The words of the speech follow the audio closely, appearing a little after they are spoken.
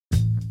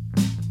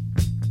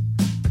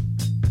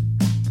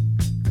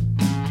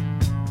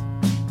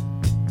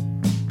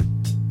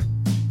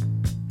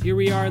Here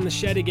we are in the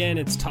shed again.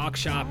 It's Talk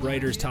Shop,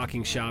 Writers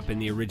Talking Shop in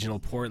the original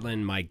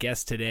Portland. My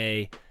guest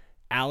today,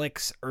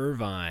 Alex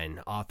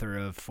Irvine, author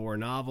of 4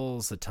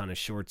 novels, a ton of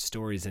short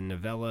stories and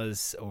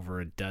novellas, over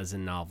a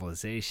dozen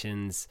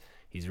novelizations.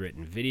 He's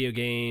written video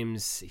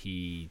games.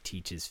 He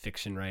teaches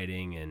fiction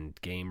writing and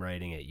game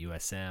writing at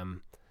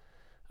USM.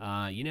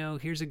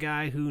 Here's a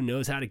guy who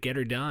knows how to get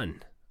her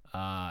done.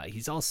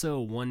 He's also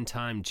a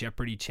one-time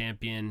Jeopardy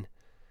champion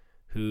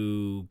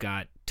who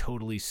got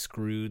totally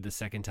screwed the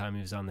second time he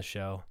was on the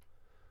show.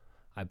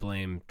 I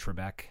blame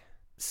Trebek.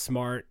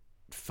 Smart,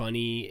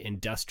 funny,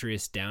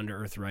 industrious,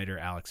 down-to-earth writer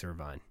Alex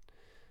Irvine.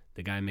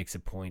 The guy makes a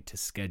point to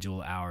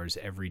schedule hours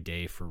every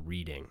day for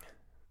reading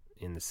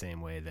in the same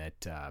way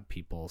that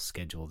people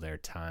schedule their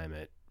time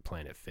at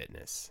Planet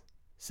Fitness.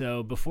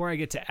 So before I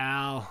get to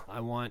Al,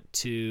 I want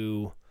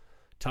to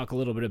talk a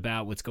little bit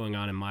about what's going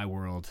on in my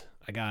world.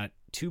 I got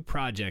 2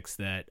 projects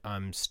that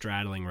I'm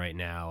straddling right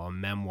now, a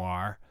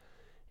memoir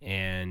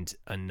and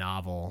a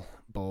novel,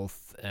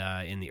 both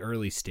in the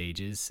early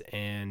stages.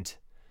 And,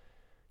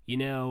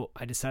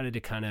 I decided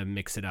to kind of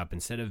mix it up.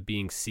 Instead of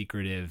being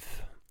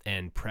secretive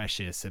and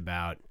precious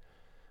about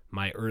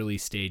my early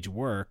stage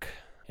work,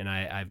 and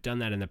I've done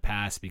that in the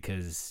past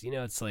because,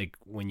 it's like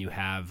when you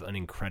have an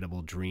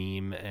incredible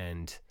dream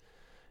and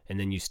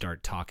then you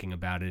start talking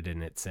about it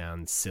and it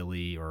sounds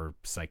silly or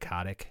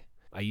psychotic.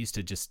 I used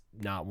to just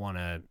not want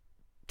to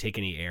take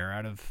any air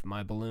out of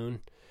my balloon.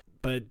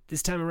 But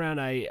this time around,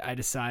 I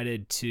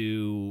decided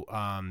to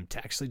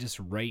actually just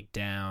write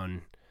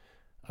down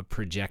a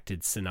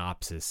projected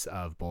synopsis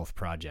of both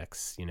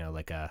projects,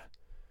 like a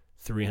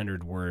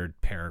 300-word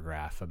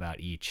paragraph about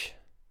each.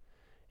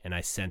 And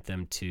I sent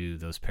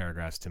those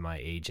paragraphs to my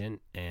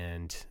agent,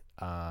 and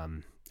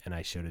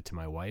I showed them to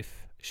my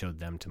wife.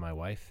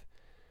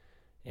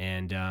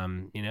 And,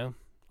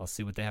 I'll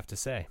see what they have to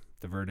say.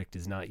 The verdict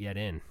is not yet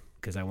in,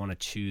 because I want to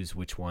choose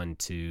which one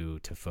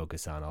to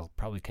focus on. I'll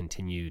probably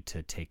continue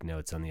to take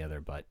notes on the other,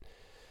 but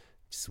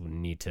just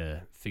need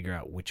to figure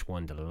out which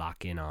one to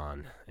lock in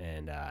on,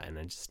 and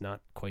I'm just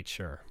not quite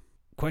sure.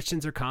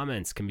 Questions or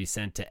comments can be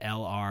sent to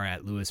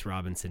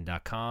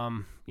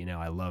lr@lewisrobinson.com.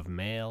 I love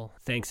mail.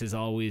 Thanks as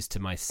always to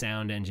my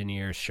sound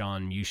engineer,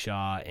 Sean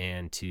Mushaw,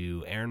 and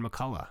to Aaron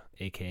McCullough,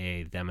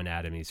 a.k.a. Them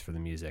Anatomies, for the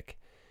music.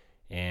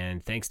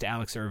 And thanks to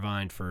Alex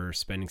Irvine for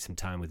spending some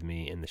time with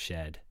me in the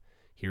shed.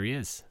 Here he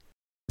is.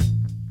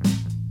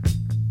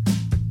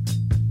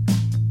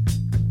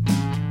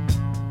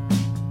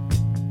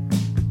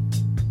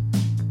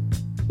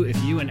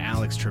 If you and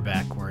Alex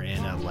Trebek were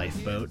in a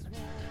lifeboat,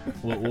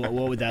 what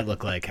would that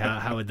look like?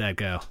 How would that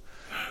go?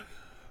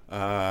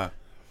 Well,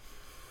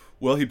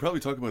 he'd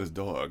probably talk about his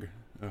dog.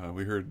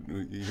 You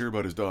hear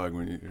about his dog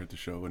when you're at the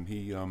show, and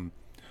he, I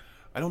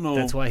don't know.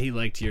 That's why he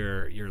liked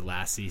your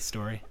Lassie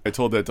story. I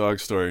told that dog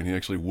story, and he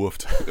actually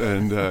woofed,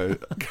 and I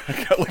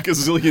got like a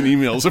zillion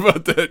emails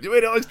about that. You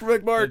made Alex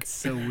Trebek bark. It's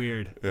so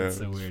weird. Yeah, it's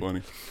so weird.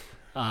 Funny.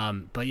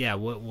 But yeah,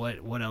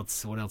 what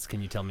else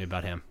can you tell me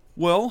about him?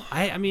 Well,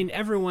 I mean,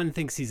 everyone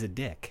thinks he's a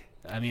dick.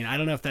 I mean, I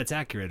don't know if that's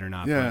accurate or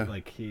not. Yeah. But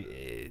like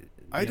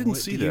I didn't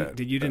see that.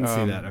 You didn't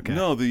see that? Okay.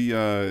 No,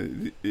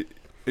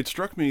 it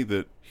struck me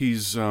that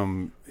he's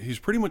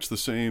pretty much the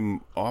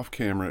same off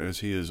camera as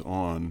he is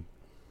on,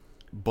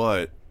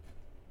 but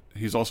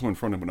he's also in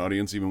front of an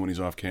audience even when he's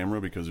off camera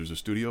because there's a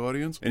studio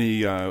audience. And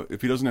he,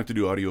 if he doesn't have to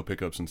do audio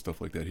pickups and stuff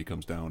like that, he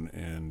comes down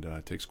and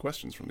takes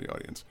questions from the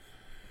audience.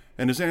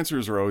 And his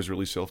answers are always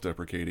really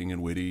self-deprecating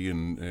and witty,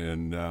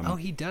 and oh,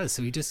 he does.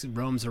 So he just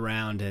roams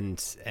around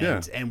and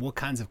what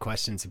kinds of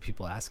questions do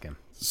people ask him?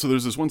 So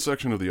there's this one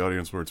section of the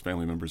audience where it's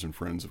family members and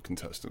friends of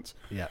contestants.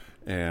 Yeah.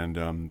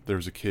 And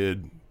there's a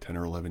kid, 10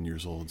 or 11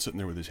 years old, sitting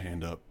there with his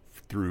hand up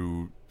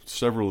through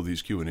several of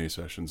these Q&A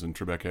sessions, and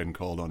Trebek hadn't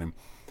called on him.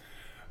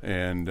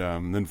 And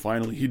then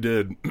finally he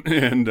did,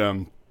 and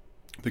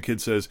the kid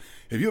says,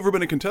 "Have you ever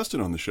been a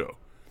contestant on the show?"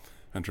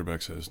 And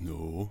Trebek says,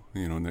 "No,"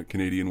 in that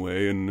Canadian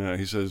way. And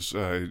he says,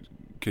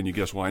 "Can you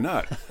guess why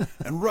not?"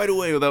 And right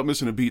away, without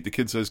missing a beat, the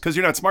kid says, "'Cause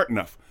you're not smart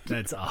enough."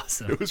 That's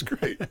awesome. It was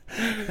great.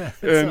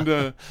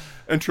 and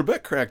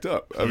Trebek cracked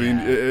up. I mean,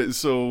 and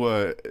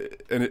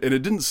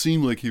it didn't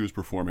seem like he was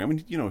performing. I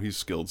mean, he's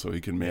skilled, so he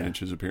can manage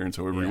his appearance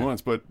however he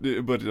wants. But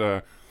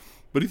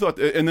he thought,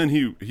 and then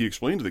he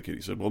explained to the kid.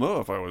 He said, "Well, no,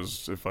 if I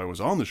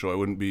was on the show, I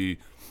wouldn't be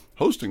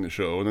hosting the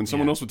show, and then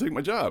someone else would take my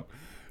job."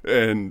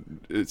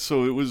 And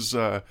so it was.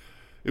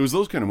 It was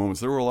those kind of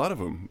moments. There were a lot of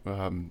them,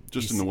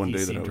 just in the one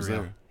day that I was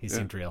there. He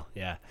seemed real,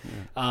 yeah.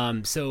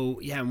 And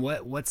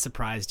what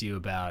surprised you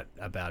about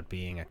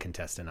being a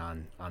contestant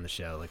on the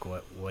show? Like,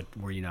 what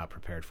were you not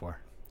prepared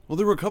for? Well,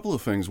 there were a couple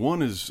of things.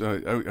 One is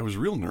I was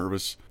real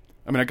nervous.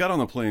 I mean, I got on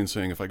the plane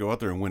saying if I go out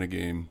there and win a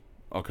game,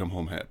 I'll come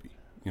home happy.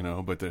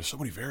 But there's so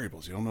many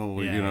variables. You don't know,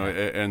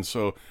 and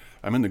so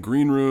I'm in the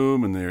green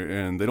room,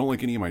 and they don't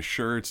like any of my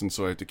shirts, and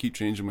so I have to keep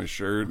changing my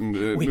shirt.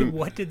 And wait,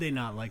 what did they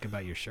not like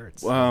about your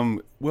shirts?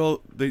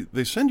 Well,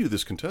 they send you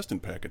this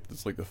contestant packet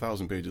that's like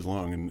 1,000 pages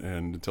long,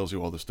 and it tells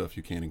you all the stuff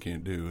you can and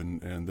can't do,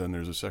 and then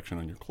there's a section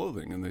on your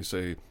clothing, and they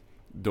say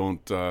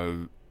don't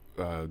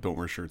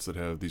wear shirts that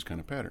have these kind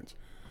of patterns.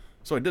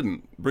 So I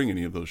didn't bring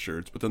any of those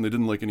shirts, but then they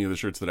didn't like any of the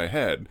shirts that I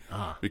had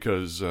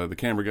because the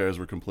camera guys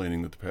were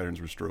complaining that the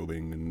patterns were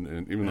strobing,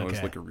 and even though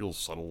it's like a real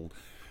subtle...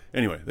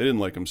 Anyway, they didn't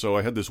like them, so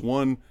I had this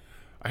one...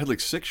 I had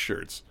like 6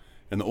 shirts,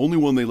 and the only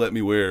one they let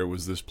me wear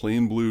was this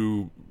plain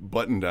blue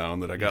button-down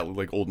that I got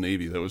like Old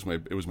Navy. It was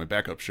my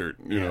backup shirt,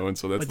 you know, and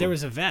so that's... But there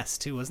was a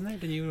vest, too, wasn't there?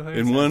 Did you wear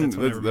in one,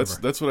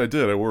 that's what I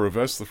did. I wore a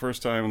vest the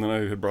first time, and then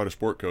I had brought a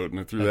sport coat, and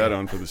I threw that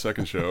on for the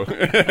second show.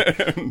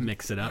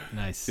 Mix it up,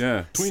 nice.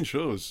 Yeah, between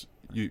shows...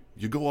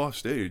 You go off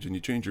stage and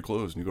you change your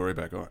clothes and you go right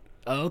back on.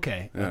 Oh,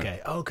 okay. Yeah.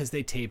 Okay. Oh, because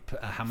they tape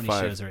how many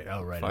shows are?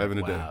 Oh, right. 5 in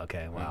a day. Wow.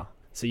 Okay. Wow. Yeah.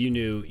 So you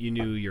knew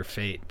your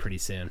fate pretty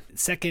soon.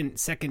 Second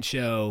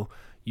show,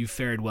 you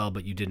fared well,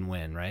 but you didn't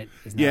win, right?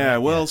 Yeah. Right?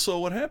 Well, so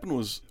what happened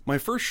was my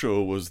first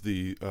show was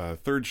the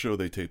third show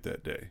they taped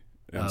that day.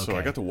 And so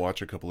I got to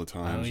watch a couple of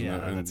times. Oh,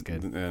 yeah, and that's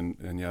good.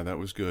 And yeah, that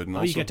was good. And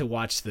also, you get to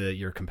watch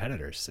your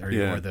competitors,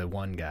 or the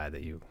one guy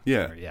that you...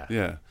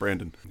 Yeah,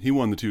 Brandon. He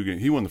won the 2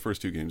 games. He won the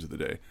first 2 games of the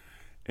day.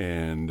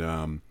 And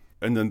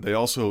then they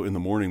also, in the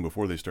morning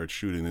before they start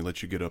shooting, they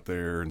let you get up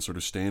there and sort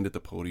of stand at the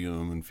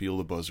podium and feel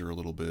the buzzer a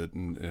little bit,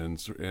 and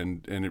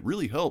it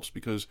really helps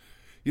because,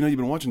 you know, you've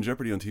been watching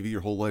Jeopardy on TV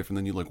your whole life, and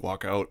then you like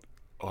walk out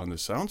on the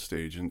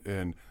soundstage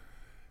and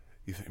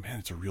you think, man,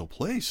 it's a real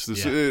place.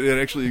 It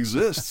actually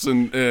exists,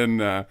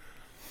 and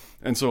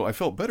so I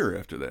felt better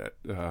after that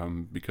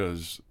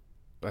because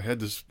I had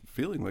this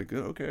feeling like,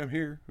 okay, I'm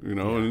here, you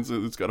know, and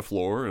it's got a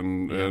floor,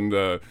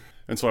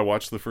 and so I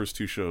watched the first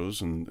 2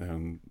 shows,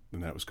 and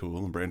that was cool.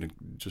 And Brandon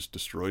just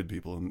destroyed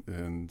people,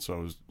 and so I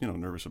was, you know,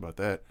 nervous about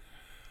that.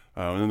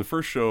 And then the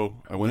first show,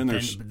 I went in there.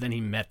 But then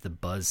he met the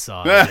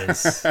buzzsaw that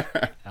is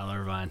Al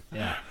Irvine.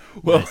 Yeah.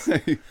 Well,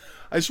 nice.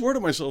 I swore to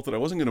myself that I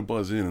wasn't going to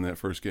buzz in that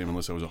first game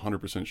unless I was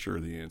 100% sure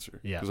of the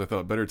answer. Yeah. Because I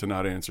thought better to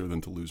not answer than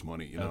to lose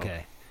money. You know?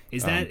 Okay.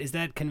 Is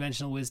that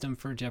conventional wisdom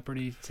for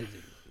Jeopardy?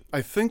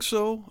 I think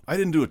so. I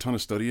didn't do a ton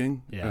of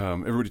studying. Yeah.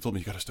 Everybody told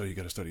me you got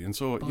to study, and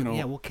so you know.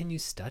 Yeah. What can you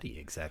study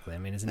exactly? I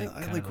mean, isn't it?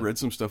 I read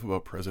some stuff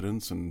about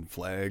presidents and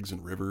flags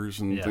and rivers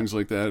and things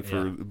like that.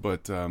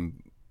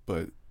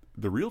 But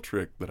the real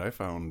trick that I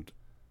found,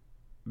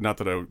 not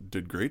that I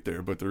did great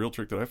there, but the real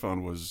trick that I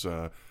found was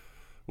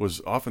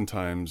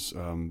oftentimes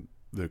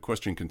the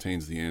question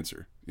contains the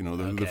answer. You know,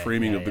 the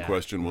framing of the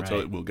question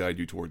will guide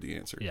you toward the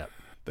answer. Yeah.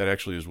 That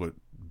actually is what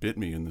bit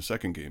me in the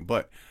second game,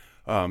 but.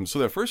 So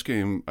that first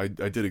game, I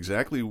did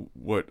exactly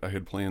what I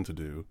had planned to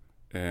do,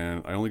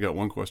 and I only got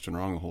one question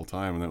wrong the whole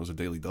time, and that was a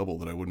daily double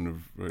that I wouldn't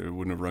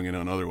have rung in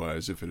on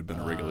otherwise if it had been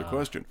a regular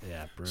question.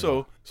 Yeah,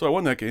 so I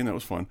won that game. That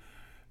was fun,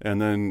 and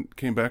then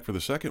came back for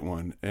the second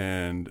one,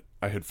 and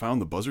I had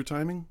found the buzzer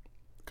timing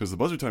because the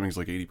buzzer timing is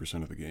like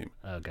 80% of the game.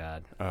 Oh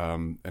God.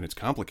 And it's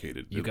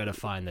complicated. You got to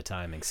find the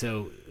timing.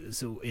 So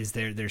is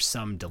there's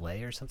some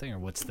delay or something, or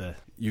what's the?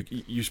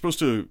 You're supposed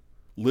to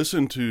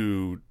listen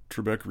to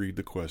Trebek read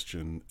the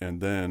question,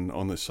 and then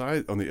on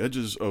the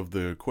edges of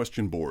the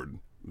question board,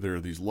 there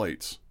are these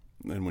lights.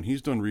 And when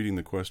he's done reading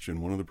the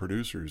question, one of the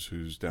producers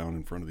who's down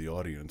in front of the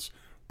audience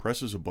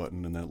presses a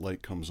button, and that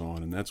light comes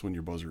on, and that's when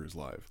your buzzer is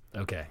live.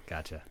 Okay,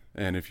 gotcha.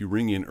 And if you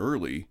ring in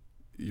early,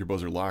 your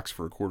buzzer locks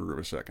for a quarter of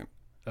a second.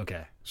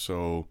 Okay.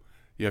 So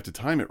you have to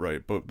time it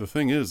right. But the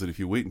thing is that if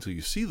you wait until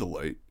you see the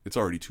light, it's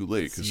already too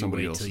late because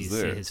somebody else is there. So you wait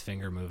till you see his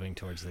finger moving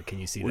towards the... Can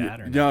you see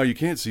that? Or no, you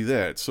can't see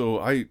that. So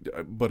I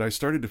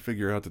started to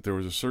figure out that there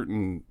was a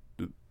certain...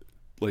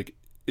 Like,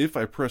 if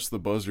I pressed the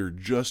buzzer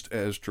just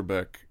as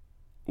Trebek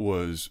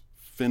was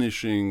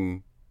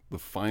finishing the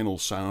final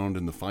sound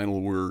and the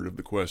final word of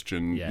the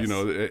question, you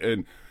know,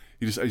 and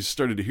I just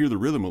started to hear the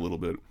rhythm a little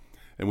bit.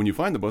 And when you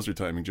find the buzzer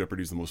timing,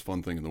 Jeopardy's the most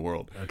fun thing in the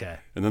world. Okay.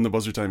 And then the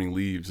buzzer timing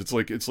leaves. It's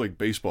like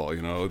baseball,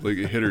 you know, like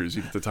hitters.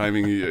 You get the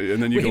timing,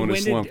 and then you go in a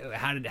slump.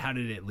 How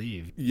did it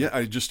leave? Yeah,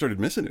 I just started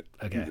missing it.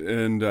 Okay.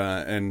 And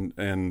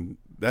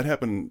that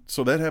happened.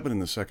 So that happened in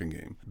the second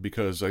game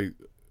because I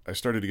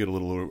started to get a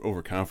little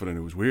overconfident.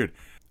 It was weird.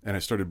 And I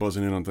started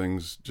buzzing in on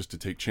things just to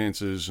take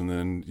chances. And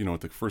then, you know,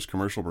 at the first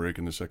commercial break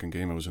in the second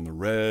game, I was in the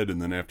red.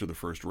 And then after the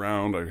first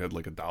round, I had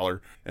like $1.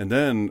 And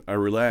then I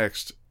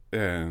relaxed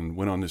and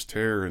went on this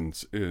tear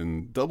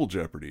in Double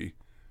Jeopardy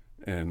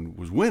and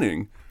was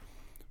winning,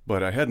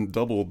 but I hadn't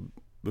doubled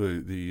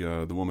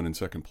the woman in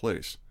second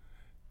place.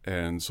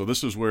 And so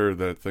this is where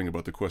that thing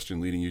about the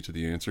question leading you to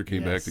the answer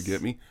came back to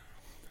get me.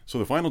 So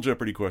the final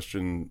Jeopardy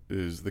question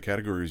is, the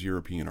category is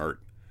European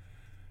art.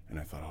 And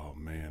I thought, oh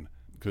man,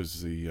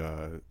 because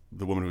the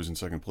woman who was in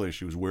second place,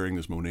 she was wearing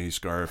this Monet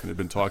scarf and had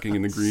been talking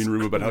in the green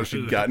room about how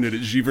she'd gotten it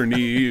at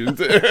Giverny.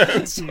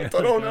 And so I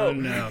thought, oh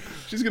no,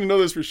 she's going to know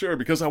this for sure,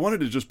 because I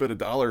wanted to just bet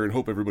 $1 and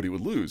hope everybody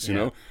would lose, you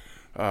know?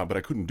 But I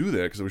couldn't do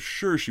that because I was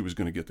sure she was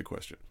going to get the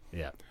question.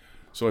 Yeah.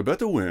 So I bet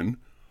to win.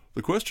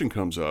 The question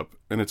comes up,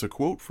 and it's a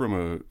quote from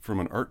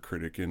an art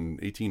critic in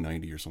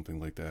 1890 or something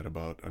like that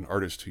about an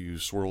artist who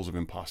used swirls of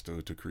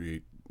impasto to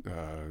create,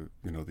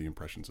 the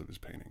impressions of his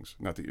paintings.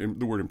 Not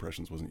the word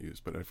impressions wasn't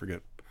used, but I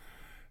forget.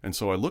 And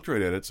so I looked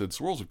right at it, said,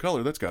 swirls of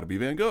color, that's got to be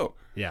Van Gogh.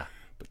 Yeah.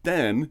 But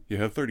then you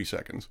have 30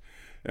 seconds.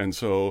 And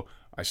so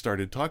I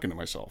started talking to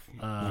myself,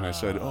 and I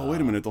said, "Oh,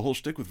 wait a minute! The whole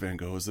shtick with Van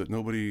Gogh is that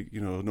nobody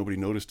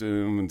noticed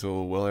him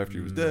until well after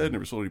he was dead.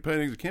 Never sold any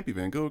paintings. It can't be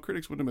Van Gogh.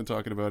 Critics wouldn't have been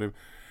talking about him."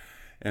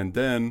 And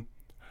then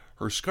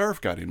her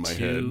scarf got in my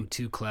head.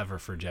 Too clever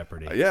for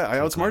Jeopardy. I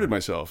outsmarted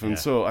myself, and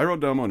so I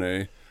wrote down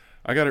Monet.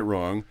 I got it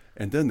wrong,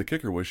 and then the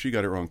kicker was she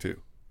got it wrong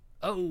too.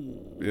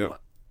 Oh.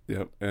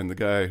 Yep. And the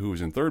guy who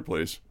was in third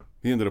place,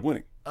 he ended up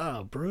winning.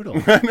 Oh,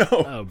 brutal. I know.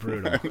 Oh,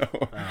 brutal. I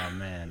know. Oh,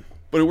 man.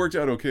 But it worked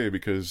out okay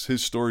because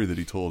his story that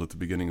he told at the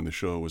beginning of the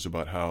show was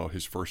about how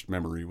his first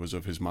memory was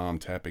of his mom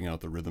tapping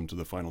out the rhythm to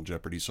the final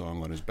Jeopardy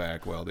song on his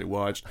back while they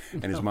watched,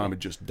 and his mom had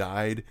just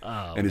died,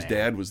 and his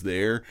dad was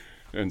there,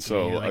 and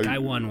so like I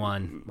won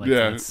one. Like,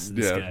 yeah.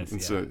 Guys,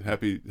 and so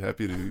happy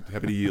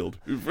to yield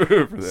for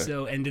that.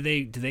 So, and do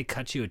they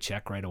cut you a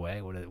check right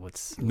away?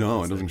 What's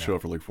no, it doesn't show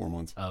up for like 4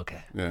 months. Oh,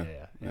 okay.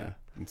 Yeah.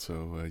 And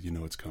so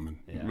it's coming.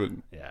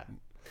 Yeah.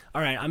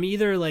 All right, I'm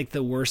either like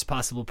the worst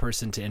possible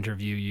person to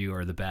interview you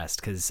or the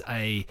best, because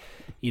I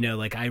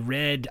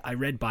read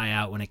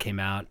Buyout when it came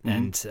out,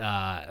 and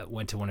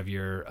went to one of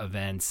your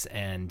events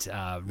and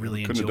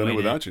really enjoyed it. Couldn't have done it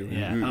without you.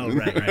 Yeah. Oh,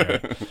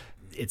 right.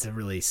 It's a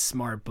really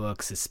smart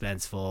book,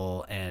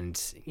 suspenseful, and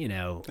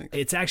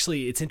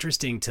it's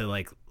interesting to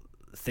like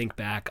think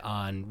back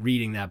on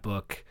reading that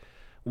book.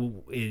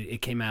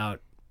 It came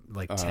out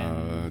like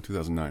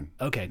 2009.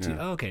 Okay.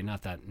 Okay.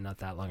 Not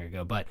that long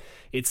ago, but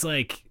it's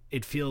like,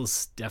 it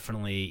feels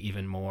definitely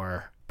even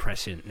more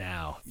prescient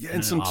now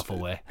in an awful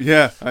way.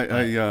 Yeah.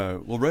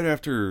 Well, right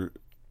after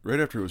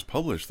it was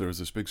published, there was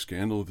this big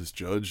scandal with this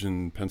judge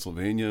in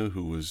Pennsylvania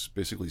who was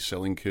basically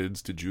selling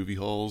kids to juvie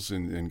halls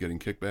and getting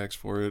kickbacks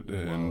for it.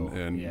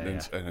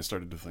 And I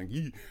started to think,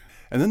 Yee.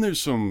 And then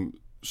there's some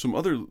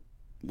other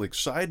like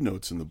side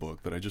notes in the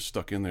book that I just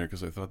stuck in there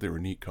because I thought they were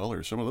neat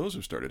colors. Some of those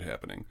have started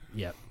happening.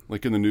 Yep.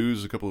 Like in the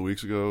news a couple of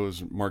weeks ago,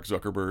 is Mark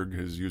Zuckerberg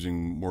is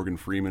using Morgan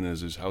Freeman as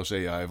his house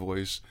AI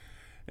voice,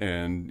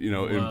 and in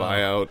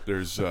Buyout,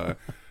 there's the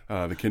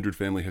Kindred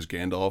family has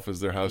Gandalf as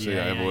their house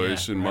AI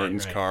voice, and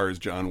Martin's car is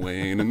John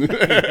Wayne, and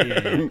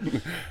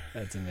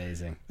that's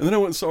amazing. And then I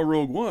went and saw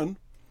Rogue One,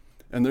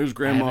 and there's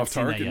Grand Moff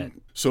Tarkin.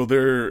 So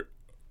there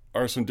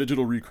are some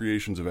digital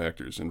recreations of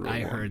actors in Rogue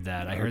One. I heard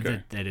that. I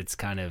heard that it's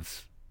kind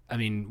of. I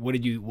mean, what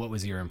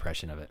was your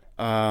impression of it?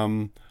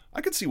 I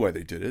could see why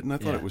they did it, and I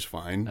thought it was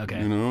fine.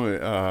 Okay.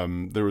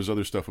 There was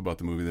other stuff about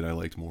the movie that I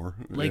liked more.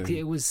 Like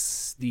it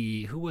was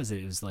who was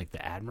it? It was like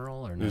the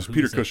Admiral or no? It was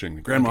Peter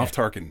Cushing, Grand Moff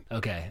Tarkin.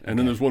 Okay. And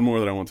then there's one more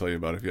that I won't tell you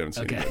about if you haven't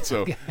seen it yet.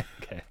 So,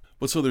 okay.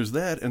 But so there's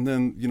that, and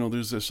then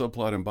there's a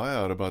subplot in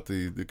Buyout about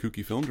the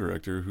kooky film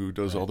director who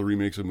does all the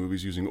remakes of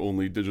movies using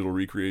only digital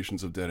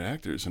recreations of dead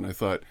actors, and I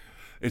thought.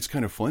 It's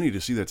kind of funny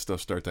to see that stuff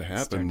start to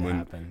happen.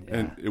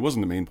 And it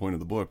wasn't the main point of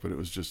the book, but it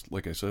was just,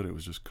 like I said, it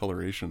was just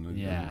coloration.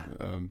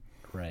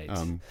 Right.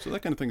 So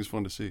that kind of thing is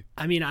fun to see.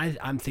 I mean,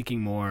 I'm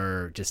thinking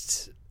more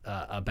just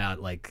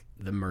about like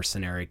the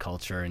mercenary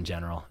culture in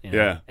general.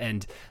 Yeah.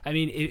 And I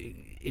mean,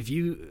 if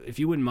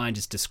you wouldn't mind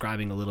just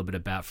describing a little bit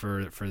about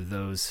for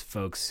those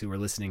folks who are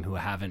listening who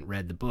haven't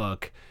read the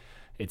book.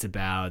 It's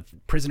about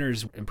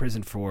prisoners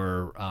imprisoned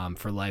for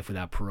life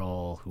without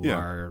parole who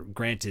are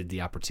granted the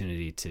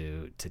opportunity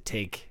to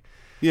be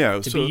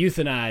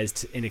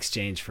euthanized in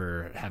exchange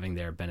for having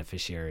their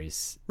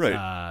beneficiaries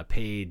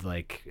paid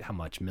like how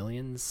much,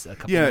 millions? A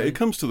couple million? It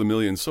comes to the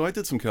millions. So I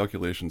did some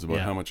calculations about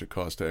how much it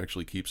costs to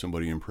actually keep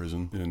somebody in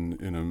prison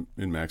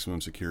in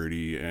maximum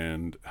security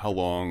and how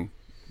long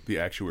the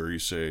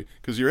actuaries say,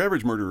 because your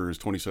average murderer is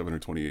 27 or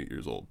 28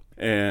 years old,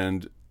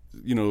 and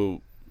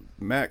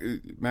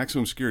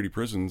maximum security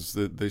prisons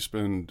that they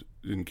spend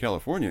in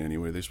California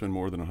anyway, they spend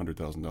more than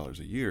 $100,000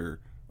 a year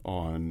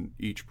on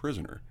each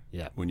prisoner.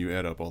 Yeah. When you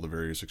add up all the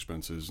various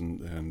expenses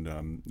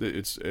and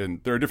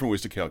there are different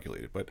ways to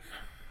calculate it, but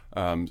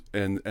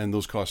and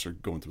those costs are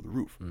going through the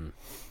roof.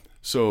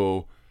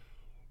 So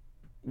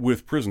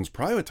with prisons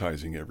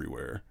privatizing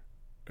everywhere,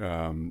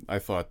 I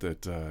thought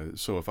that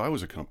so if I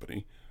was a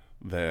company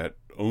that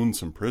owned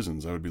some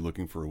prisons, I would be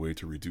looking for a way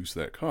to reduce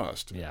that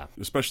cost. Yeah.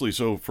 Especially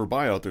so for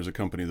Buyout, there's a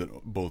company that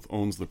both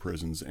owns the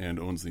prisons and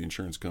owns the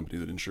insurance company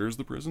that insures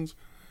the prisons.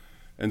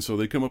 And so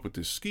they come up with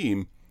this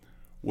scheme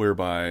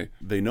whereby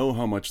they know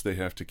how much they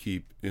have to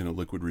keep in a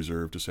liquid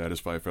reserve to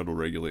satisfy federal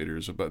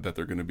regulators about that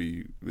they're going to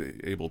be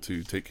able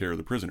to take care of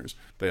the prisoners.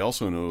 They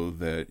also know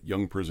that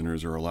young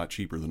prisoners are a lot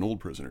cheaper than old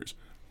prisoners.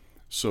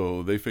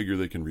 So they figure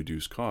they can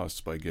reduce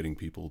costs by getting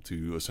people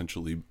to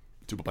essentially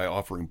by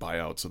offering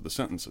buyouts of the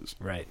sentences.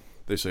 Right.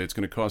 They say it's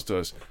going to cost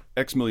us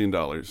X million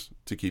dollars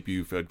to keep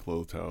you fed,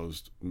 clothed,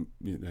 housed,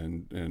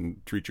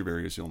 and treat your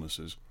various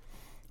illnesses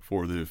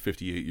for the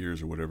 58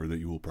 years or whatever that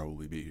you will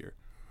probably be here.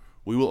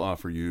 We will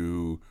offer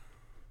you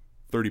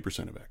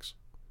 30% of X.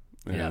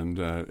 And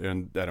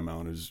that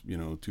amount is,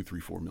 $2, $3,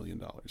 $4 million.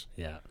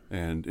 Yeah.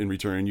 And in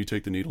return, you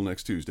take the needle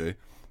next Tuesday,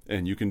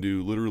 and you can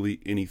do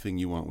literally anything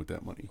you want with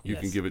that money. You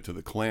can give it to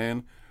the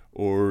Klan,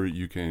 or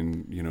you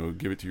can,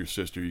 give it to your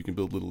sister. You can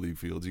build Little League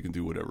fields. You can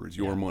do whatever. It's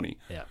your money.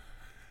 Yeah.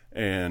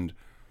 And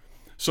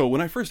so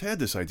when I first had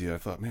this idea, I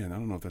thought, man, I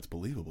don't know if that's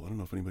believable. I don't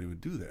know if anybody would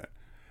do that.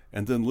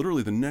 And then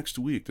literally the next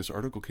week, this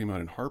article came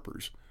out in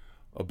Harper's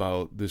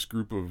about this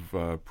group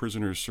of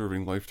prisoners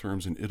serving life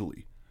terms in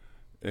Italy.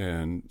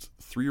 And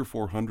 300 or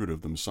 400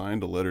 of them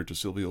signed a letter to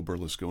Silvio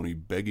Berlusconi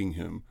begging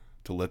him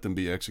to let them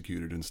be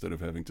executed instead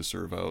of having to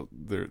serve out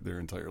their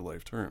entire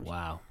life terms.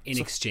 Wow. In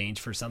exchange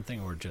for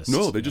something, or just...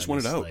 No, they just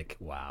wanted out. Like,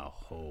 wow.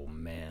 Oh,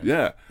 man.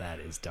 Yeah. That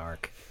is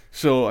dark.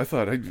 So I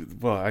thought,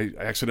 I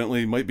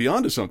accidentally might be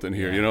onto something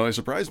here. You know, I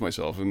surprised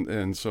myself.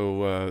 And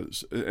so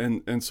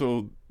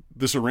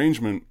this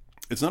arrangement,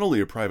 it's not only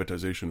a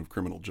privatization of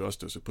criminal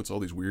justice, it puts all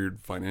these weird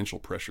financial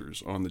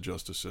pressures on the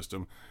justice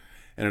system.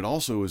 And it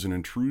also is an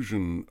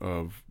intrusion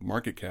of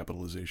market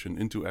capitalization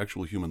into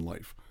actual human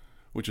life,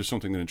 which is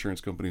something that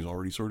insurance companies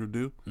already sort of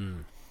do.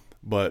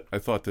 But I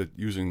thought that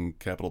using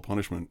capital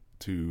punishment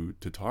to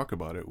talk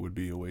about it would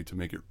be a way to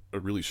make it a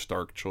really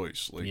stark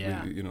choice. Like,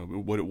 you know,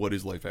 what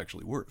is life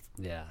actually worth?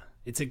 Yeah.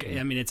 It's a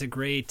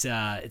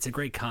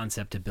great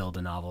concept to build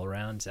a novel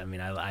around. I mean,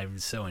 I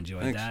so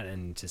enjoyed that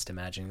and just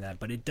imagining that,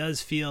 but it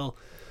does feel,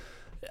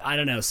 I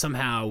don't know,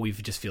 somehow we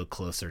just feel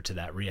closer to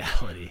that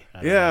reality.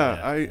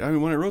 I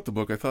mean, when I wrote the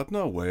book, I thought,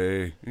 no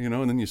way, you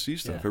know, and then you see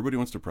stuff. Everybody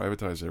wants to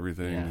privatize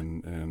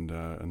everything,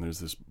 and there's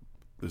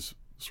this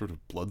sort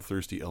of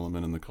bloodthirsty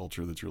element in the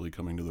culture that's really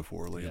coming to the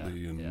fore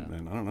lately,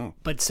 and I don't know.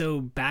 But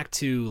so back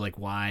to like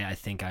why I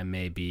think I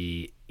may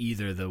be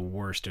either the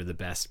worst or the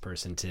best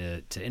person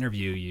to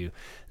interview you,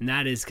 and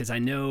that is because I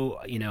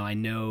know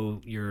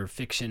your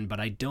fiction,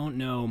 but I don't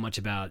know much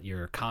about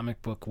your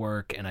comic book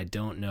work, and I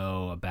don't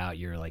know about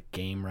your like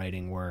game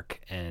writing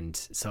work, and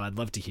so I'd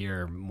love to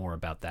hear more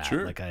about that.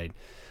 Sure. Like I'd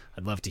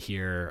love to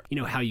hear, you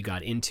know, how you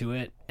got into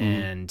it,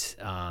 and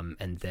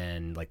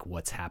then like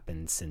what's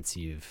happened since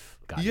you've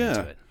gotten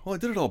into it. Well, I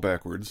did it all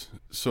backwards.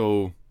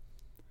 So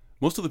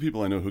most of the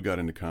people I know who got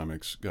into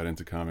comics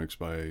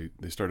by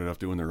they started off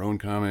doing their own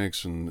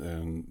comics and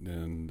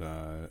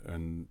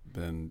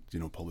then, you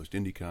know, published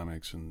indie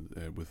comics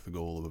and with the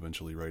goal of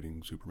eventually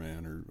writing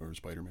Superman or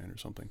Spider-Man or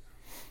something.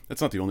 That's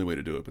not the only way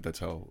to do it, but that's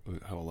how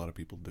a lot of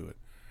people do it.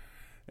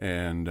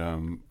 And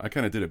I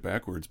kind of did it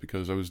backwards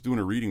because I was doing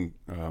a reading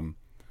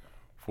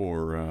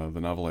for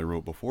the novel I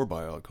wrote before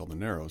BioLock called The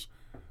Narrows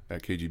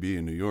at KGB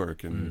in New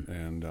York,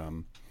 and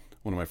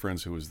one of my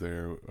friends who was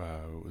there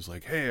was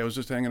like, "Hey, I was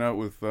just hanging out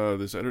with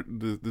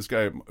this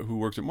guy who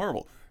works at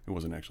Marvel. It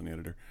wasn't actually an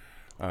editor,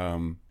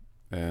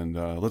 and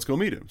let's go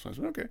meet him." So I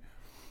said, "Okay."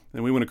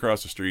 And we went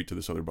across the street to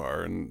this other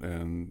bar,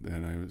 and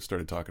I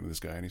started talking to this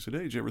guy, and he said,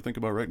 "Hey, did you ever think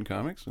about writing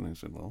comics?" And I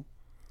said, "Well,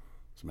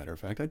 as a matter of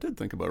fact, I did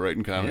think about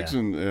writing comics,"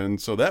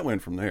 and so that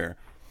went from there.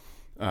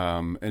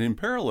 And in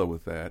parallel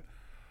with that,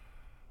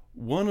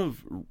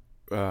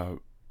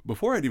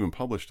 before I'd even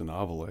published a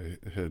novel,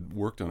 I had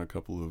worked on a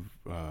couple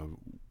of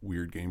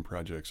weird game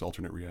projects,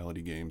 alternate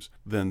reality games.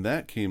 Then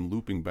that came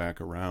looping back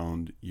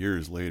around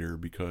years later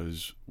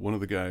because one of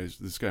the guys,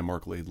 this guy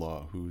Mark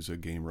Laidlaw, who's a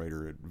game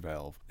writer at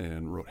Valve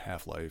and wrote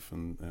Half-Life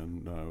and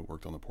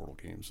worked on the Portal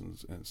games and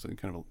so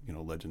kind of a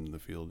legend in the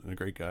field and a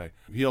great guy.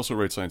 He also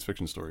writes science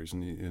fiction stories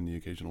in the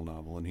occasional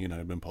novel, and he and I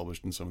had been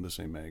published in some of the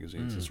same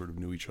magazines and sort of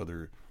knew each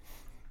other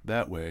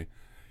that way.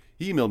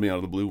 He emailed me out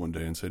of the blue one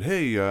day and said,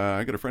 "Hey,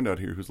 I got a friend out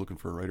here who's looking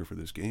for a writer for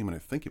this game, and I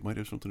think it might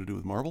have something to do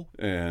with Marvel."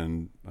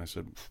 And I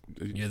said,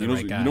 "You're the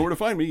right guy. You know where to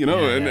find me, you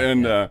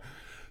know."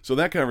 So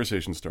that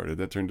conversation started.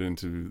 That turned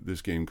into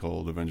this game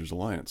called Avengers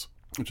Alliance,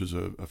 which is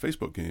a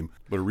Facebook game,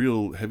 but a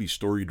real heavy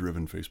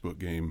story-driven Facebook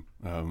game.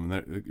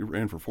 It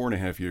ran for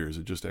 4.5 years.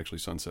 It just actually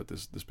sunset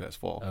this past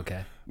fall.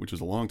 Okay, which is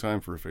a long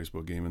time for a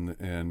Facebook game.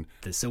 And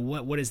so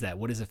what is that?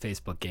 What is a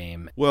Facebook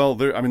game? Well,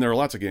 there are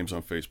lots of games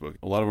on Facebook.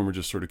 A lot of them are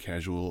just sort of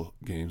casual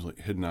games, like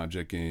hidden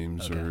object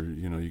games, or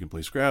you can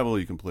play Scrabble,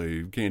 you can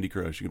play Candy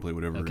Crush, you can play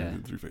whatever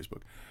through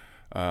Facebook.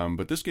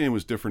 But this game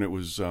was different. It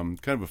was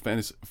kind of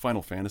a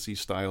Final Fantasy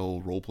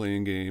style role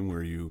playing game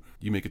where you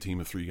make a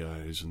team of 3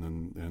 guys, and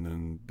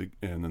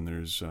then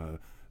there's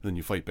then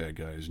you fight bad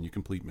guys and you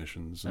complete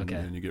missions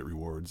and you get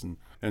rewards,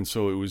 and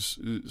so it was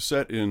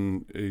set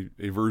in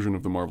a version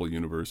of the Marvel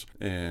universe,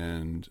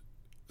 and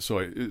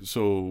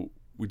so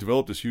we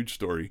developed this huge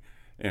story.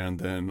 And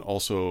then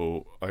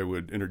also I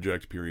would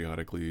interject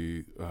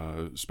periodically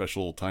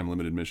special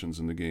time-limited missions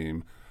in the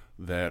game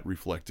that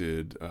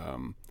reflected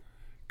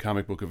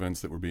comic book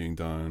events that were being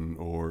done,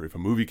 or if a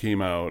movie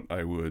came out,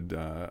 I would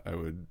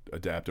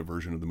adapt a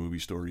version of the movie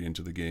story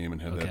into the game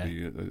and have that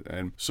be.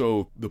 And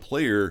so the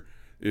player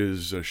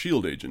is a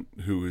S.H.I.E.L.D. agent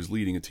who is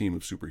leading a team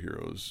of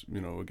superheroes,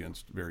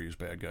 against various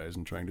bad guys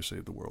and trying to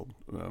save the world.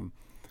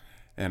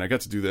 And I got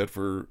to do that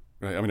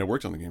I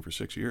worked on the game for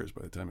 6 years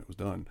by the time it was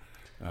done.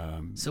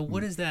 So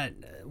what does that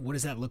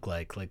look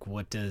like? Like,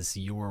 what does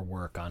your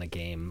work on a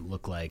game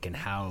look like, and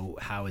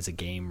how is a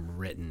game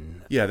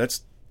written? Yeah,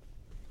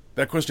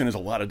 that question has a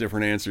lot of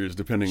different answers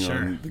depending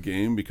on the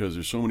game, because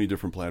there's so many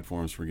different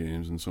platforms for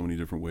games and so many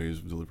different ways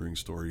of delivering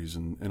stories.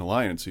 And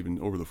Alliance,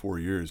 even over the 4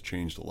 years,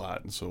 changed a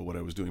lot. And so what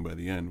I was doing by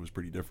the end was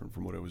pretty different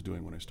from what I was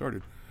doing when I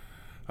started.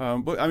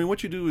 But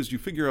what you do is you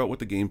figure out what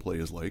the gameplay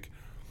is like,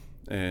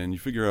 and you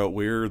figure out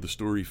where the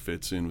story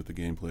fits in with the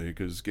gameplay,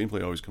 because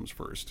gameplay always comes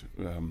first.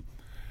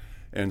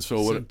 And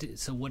so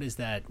so what is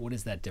that? What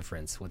is that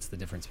difference? What's the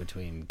difference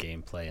between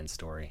gameplay and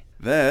story?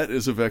 that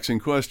is a vexing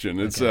question.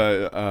 It's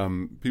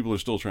Okay. people are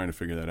still trying to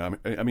figure that out.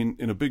 I mean,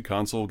 in a big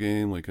console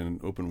game, like an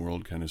open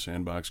world kind of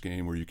sandbox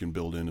game where you can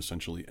build in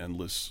essentially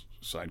endless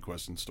side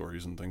quests and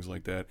stories and things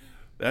like that,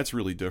 that's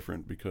really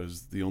different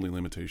because the only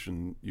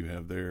limitation you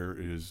have there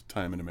is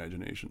time and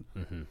imagination.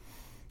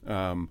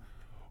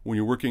 When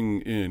you're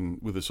working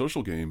with a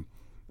social game,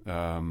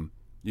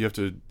 you have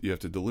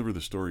to deliver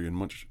the story in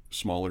much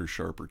smaller,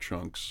 sharper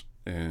chunks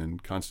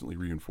and constantly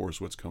reinforce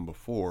what's come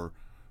before,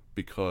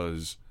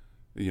 because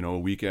a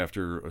week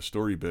after a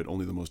story bit,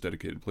 only the most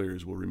dedicated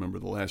players will remember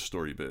the last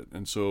story bit.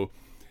 And so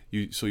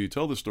you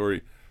tell the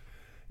story.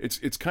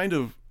 It's kind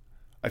of,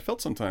 I felt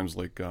sometimes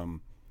like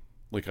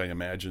I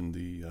imagined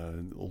the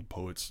old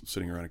poets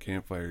sitting around a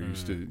campfire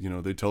used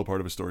to, they'd tell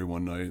part of a story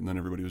one night and then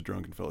everybody was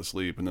drunk and fell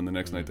asleep, and then the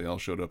next night they all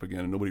showed up again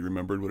and nobody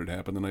remembered what had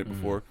happened the night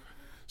before.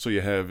 So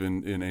you have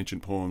in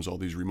ancient poems all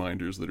these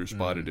reminders that are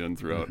spotted in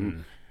throughout.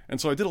 And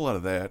so I did a lot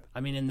of that.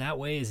 I mean, in that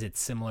way, is it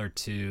similar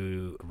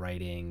to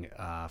writing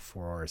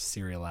for a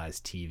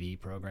serialized TV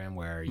program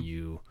where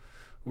you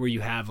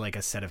have like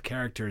a set of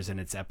characters and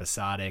it's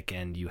episodic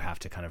and you have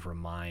to kind of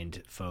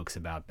remind folks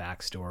about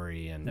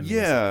backstory? And I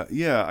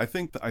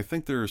mean, I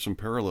think there are some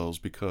parallels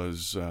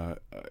because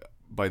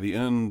by the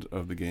end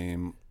of the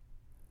game,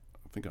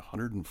 I think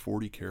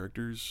 140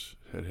 characters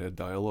had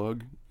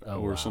dialogue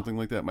or something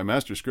like that. My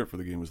master script for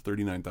the game was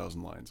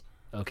 39,000 lines.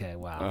 Okay,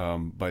 wow.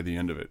 By the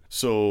end of it.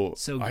 So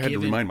I had to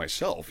remind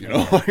myself,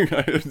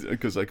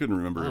 because I couldn't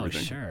remember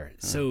everything. Oh, sure.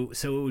 So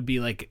it would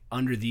be like,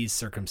 under these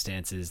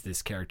circumstances,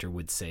 this character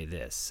would say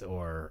this,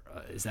 or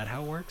is that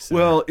how it works?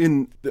 Well,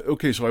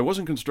 so I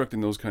wasn't constructing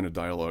those kind of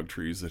dialogue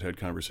trees that had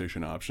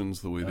conversation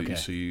options the way that you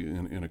see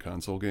in a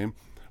console game.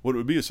 What it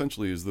would be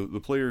essentially is the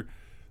player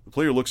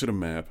looks at a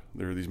map.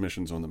 There are these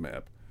missions on the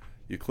map.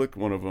 You click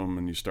one of them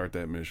and you start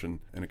that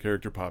mission, and a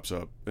character pops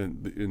up.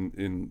 And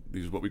in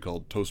these what we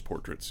call toast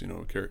portraits,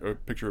 a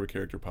picture of a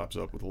character pops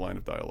up with a line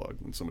of dialogue,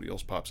 and somebody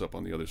else pops up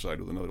on the other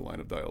side with another line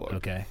of dialogue.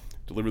 Okay.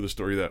 Deliver the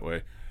story that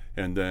way,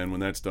 and then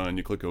when that's done,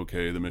 you click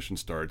OK. The mission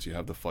starts. You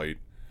have the fight.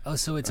 Oh,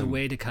 so it's a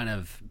way to kind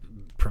of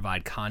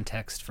provide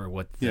context for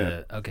what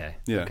the okay.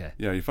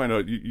 You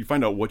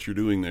find out what you're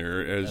doing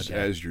there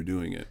as you're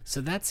doing it. So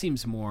that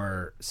seems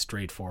more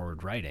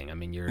straightforward writing. I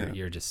mean,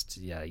 you're just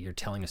you're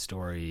telling a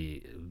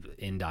story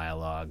in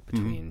dialogue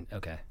between.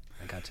 Okay,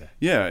 I gotcha.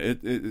 Yeah,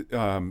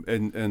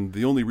 and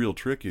the only real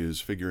trick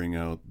is figuring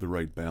out the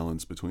right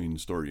balance between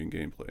story and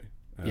gameplay.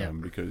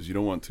 Because you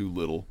don't want too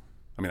little.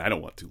 I mean, I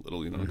don't want too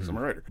little, because I'm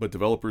a writer. But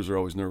developers are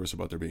always nervous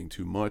about there being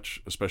too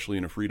much, especially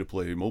in a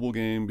free-to-play mobile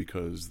game,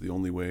 because the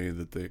only way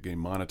that the game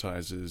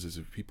monetizes is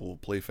if people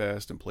play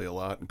fast and play a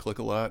lot and click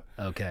a lot.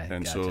 Okay,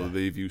 and gotcha. so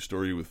they view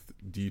story with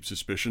deep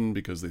suspicion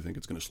because they think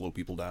it's going to slow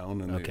people down.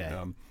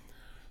 And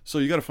so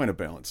you got to find a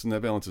balance, and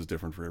that balance is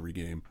different for every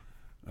game.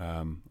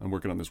 I'm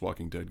working on this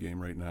Walking Dead game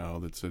right now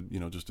that's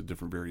just a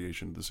different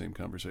variation of the same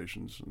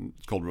conversations, and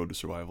it's called Road to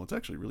Survival. It's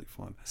actually really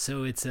fun.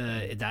 So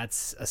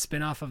that's a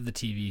spin-off of the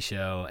TV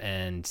show,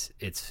 and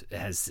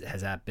has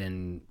that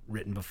been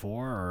written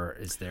before, or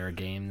is there a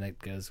game that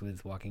goes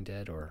with Walking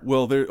Dead? Or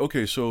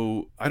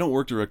so I don't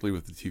work directly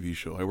with the TV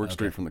show. I work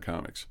straight from the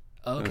comics.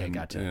 Okay,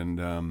 gotcha.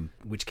 And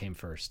which came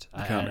first?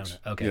 The comics.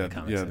 The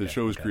comics. The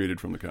show was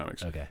created from the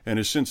comics. Okay. And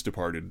has since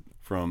departed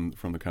from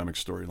the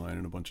comics storyline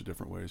in a bunch of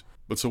different ways.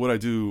 But so what I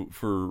do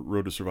for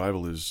Road to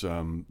Survival is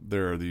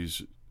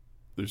there's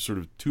sort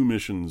of 2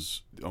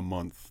 missions a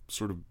month,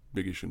 sort of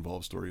biggish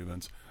involved story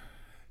events.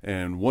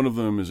 And one of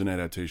them is an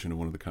adaptation of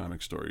one of the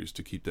comic stories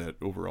to keep the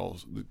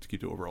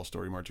overall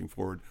story marching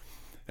forward.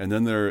 And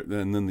then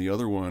the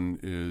other one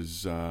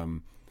is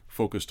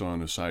focused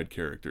on a side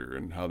character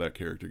and how that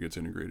character gets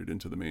integrated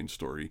into the main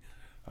story,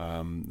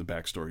 the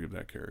backstory of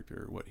that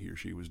character, what he or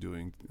she was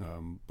doing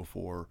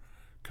before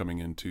coming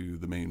into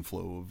the main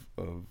flow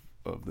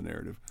of the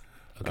narrative.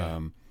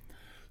 Okay.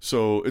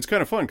 So it's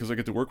kind of fun because I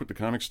get to work with the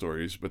comic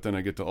stories, but then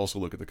I get to also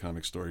look at the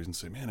comic stories and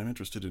say, man, I'm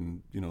interested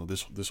in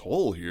this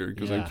whole here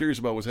because I'm curious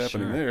about what's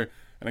happening there,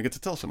 and I get to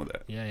tell some of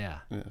that. Yeah.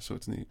 So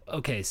it's neat.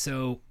 Okay,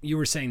 so you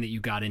were saying that you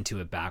got into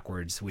it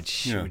backwards,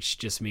 which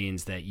just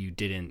means that you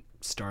didn't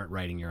start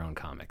writing your own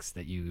comics,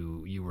 that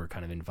you were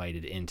kind of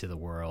invited into the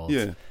world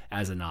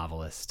as a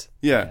novelist.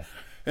 Yeah. Okay.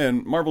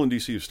 And Marvel and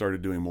DC have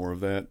started doing more of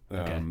that,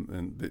 Okay.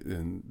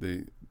 and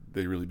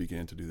they really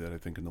began to do that, I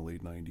think, in the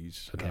late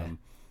 90s. Okay.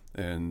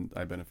 And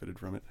I benefited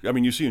from it. I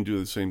mean, you see him do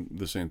the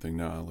same thing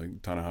now.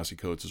 Like Ta-Nehisi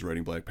Coates is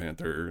writing Black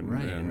Panther,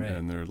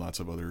 and there are lots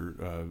of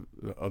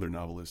other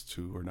novelists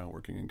who are now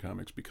working in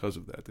comics because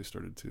of that. They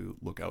started to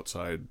look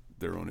outside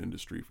their own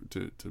industry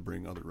to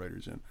bring other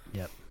writers in.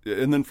 Yep.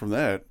 And then from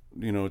that,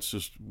 it's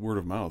just word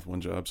of mouth.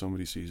 One job,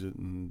 somebody sees it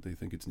and they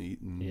think it's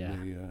neat, and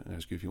they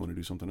ask you if you want to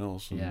do something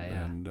else.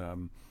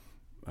 And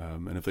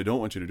And if they don't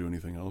want you to do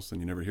anything else, then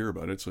you never hear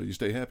about it, so you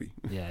stay happy.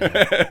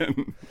 Yeah.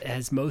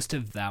 Has most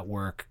of that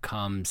work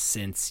come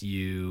since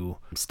you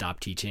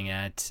stopped teaching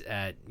at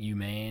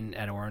UMaine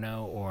at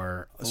Orono,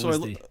 or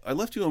I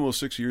left you almost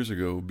 6 years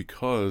ago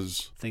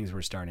because things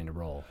were starting to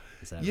roll?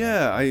 Is that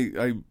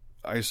right?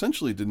 I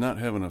essentially did not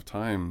have enough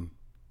time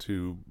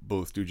to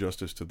both do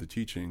justice to the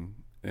teaching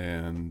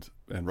and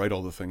write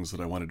all the things that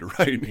I wanted to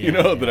write.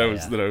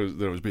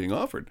 That I was being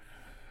offered.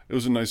 It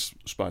was a nice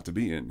spot to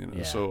be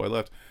in. So I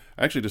left.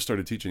 I actually just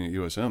started teaching at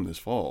USM this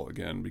fall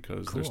again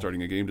because they're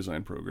starting a game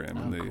design program,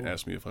 and they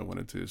asked me if I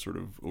wanted to sort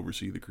of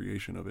oversee the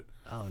creation of it.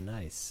 Oh,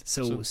 nice.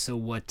 So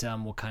what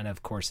kind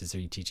of courses are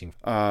you teaching?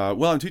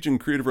 Well, I'm teaching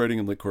creative writing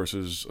and lit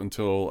courses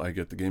until I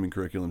get the gaming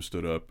curriculum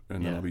stood up,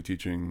 and then I'll be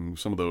teaching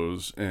some of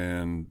those,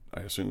 and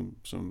I assume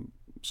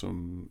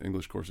some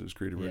English courses,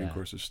 creative writing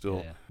courses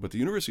still. But the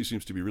university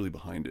seems to be really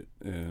behind it,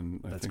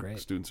 and I think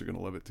students are going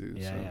to love it too.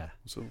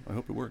 So I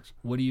hope it works.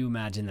 What do you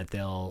imagine that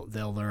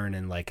they'll learn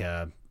in like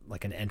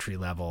an entry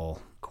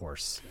level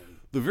course?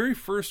 The very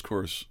first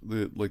course,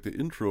 the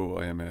intro,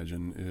 I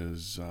imagine,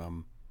 is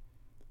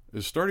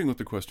starting with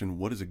the question,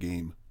 what is a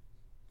game?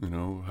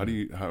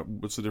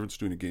 What's the difference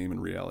between a game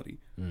and reality?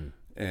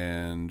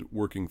 And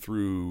working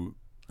through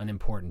an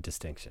important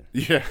distinction.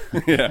 Yeah.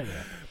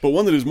 But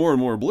one that is more and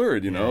more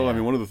blurred, I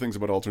mean, one of the things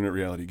about alternate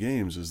reality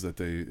games is that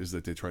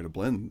they try to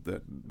blend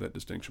that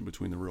distinction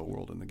between the real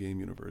world and the game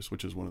universe,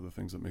 which is one of the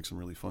things that makes them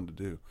really fun to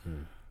do.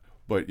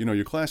 But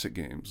your classic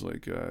games,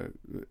 like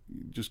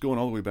just going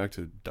all the way back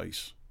to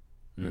dice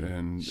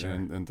and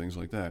things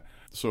like that.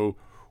 So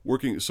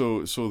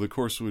the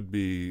course would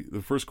be,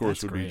 the first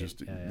course would be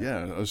just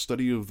a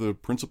study of the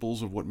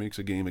principles of what makes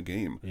a game,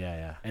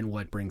 and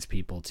what brings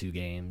people to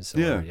games.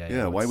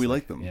 Why we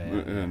like them,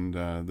 and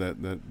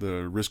that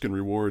the risk and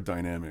reward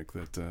dynamic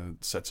that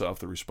sets off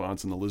the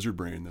response in the lizard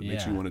brain that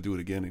makes you want to do it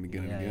again and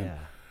again and again.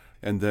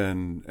 And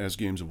then as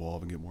games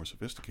evolve and get more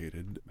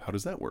sophisticated, how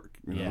does that work?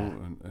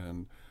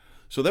 And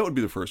so that would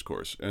be the first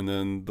course, and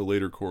then the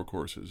later core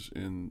courses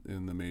in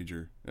the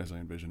major, as I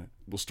envision it,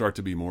 will start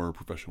to be more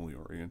professionally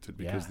oriented,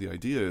 because the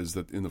idea is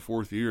that in the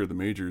fourth year, the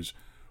majors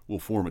will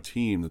form a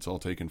team that's all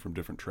taken from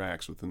different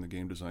tracks within the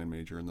game design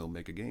major, and they'll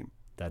make a game.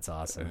 That's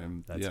awesome.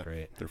 And that's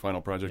great. Their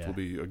final project will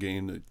be a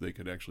game that they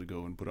could actually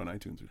go and put on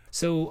iTunes.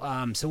 So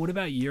what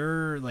about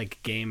your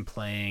game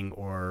playing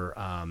or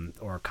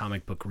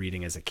comic book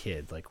reading as a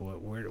kid? Like,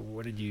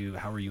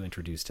 how were you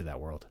introduced to that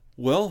world?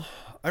 Well,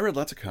 I read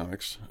lots of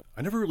comics.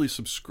 I never really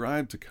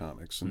subscribed to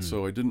comics, and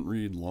so I didn't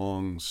read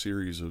long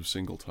series of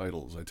single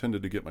titles. I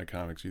tended to get my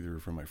comics either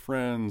from my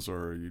friends,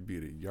 or you'd be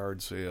at a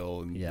yard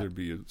sale and there'd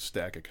be a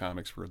stack of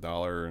comics for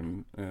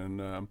 $1,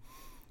 and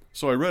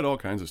so I read all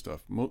kinds of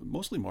stuff,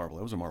 mostly Marvel.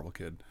 I was a Marvel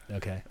kid.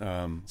 Okay.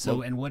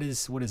 And what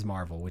is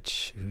Marvel?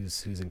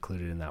 Who's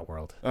included in that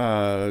world?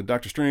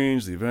 Doctor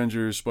Strange, the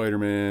Avengers,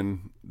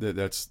 Spider-Man.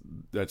 That's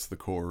the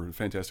core.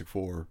 Fantastic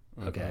Four.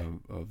 Of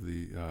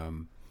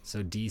the.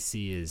 So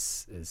DC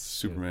is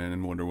Superman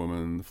and Wonder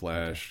Woman, The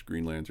Flash,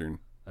 Green Lantern.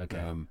 Okay.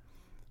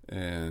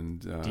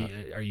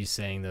 Are you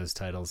saying those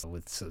titles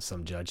with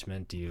some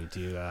judgment? Do you?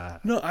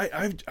 No,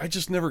 I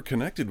just never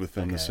connected with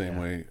them the same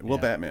way. Well,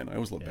 Batman. I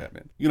always loved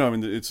Batman. I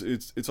mean,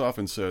 it's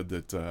often said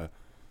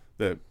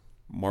that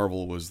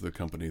Marvel was the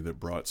company that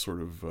brought sort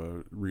of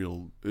a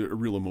real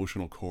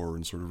emotional core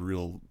and sort of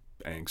real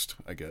angst,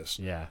 I guess,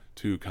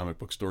 to comic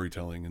book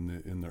storytelling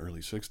in the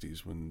early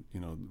 '60s when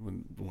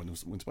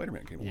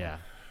Spider-Man came along. Yeah.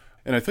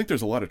 And I think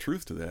there's a lot of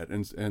truth to that,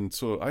 and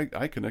so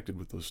I connected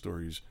with those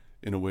stories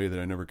in a way that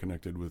I never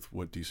connected with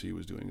what DC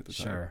was doing at the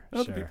time. Sure.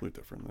 Other people are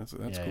different.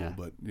 That's cool.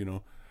 But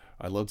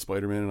I loved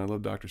Spider-Man, and I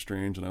loved Doctor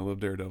Strange, and I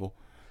loved Daredevil,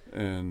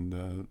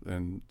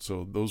 and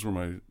so those were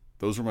my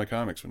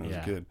comics when I was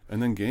a kid.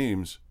 And then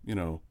games,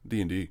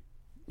 D&D.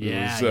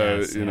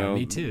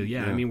 Me too.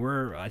 Yeah. I mean,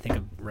 I think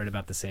I'm right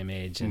about the same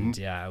age, and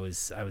I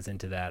was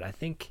into that. I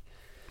think,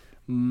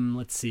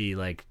 let's see,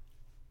 like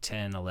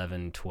 10,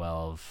 11,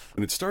 12.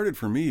 And it started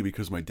for me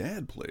because my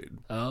dad played.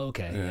 Oh,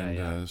 okay.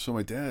 And so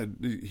my dad,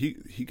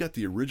 he got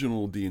the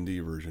original D&D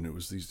version. It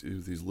was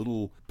these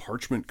little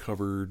parchment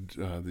covered,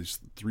 these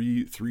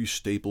three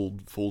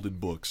stapled folded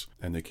books,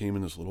 and they came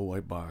in this little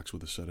white box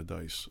with a set of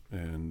dice.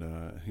 And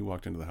he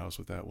walked into the house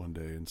with that one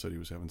day and said he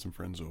was having some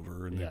friends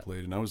over, and they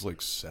played. And I was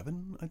like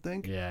 7, I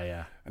think.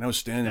 Yeah. And I was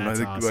standing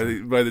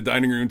by the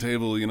dining room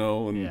table,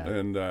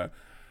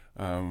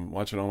 and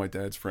watching all my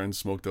dad's friends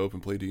smoke dope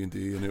and play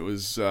D&D, and it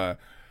was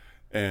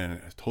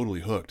and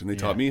totally hooked. And they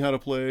taught me how to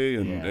play,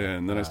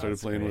 and then I started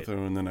playing with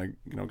them, and then I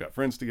got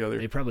friends together.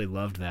 They probably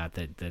loved that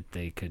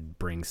they could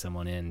bring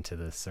someone into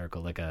the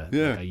circle like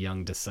a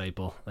young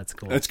disciple. That's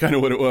cool. That's kind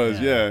of what it was,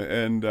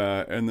 And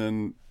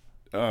then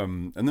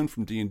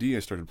from D&D I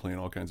started playing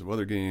all kinds of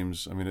other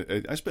games. I mean,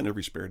 I spent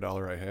every spare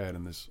dollar I had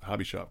in this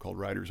hobby shop called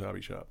Ryder's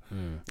Hobby Shop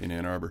in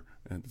Ann Arbor,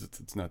 and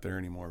it's not there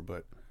anymore,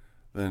 but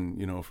then,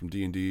 from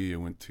D&D, I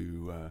went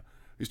to, I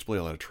used to play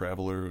a lot of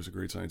Traveler. It was a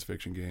great science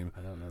fiction game. I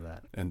don't know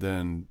that. And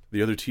then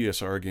the other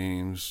TSR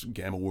games,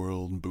 Gamma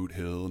World and Boot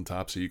Hill and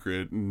Top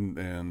Secret, and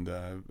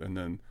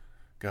then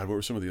God, what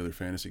were some of the other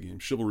fantasy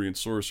games? Chivalry and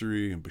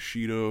Sorcery and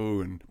Bushido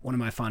and One of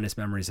my fondest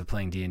memories of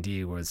playing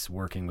D&D was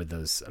working with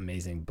those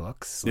amazing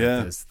books,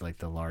 like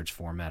the large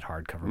format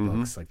hardcover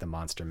books, like the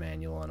Monster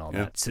Manual and all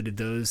that. So did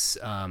those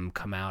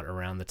come out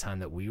around the time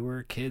that we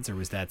were kids, or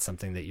was that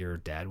something that your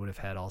dad would have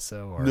had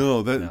also? Or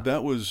no,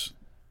 that was.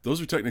 Those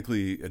are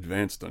technically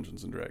advanced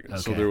Dungeons and Dragons.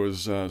 Okay. So there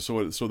was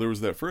so there was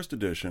that first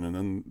edition, and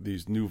then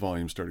these new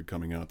volumes started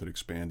coming out that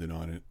expanded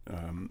on it.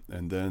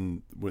 And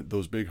then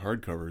those big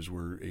hardcovers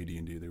were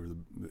AD&D. They were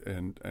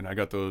and I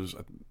got those.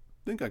 I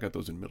think I got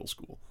those in middle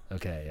school.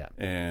 Okay, yeah.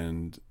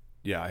 And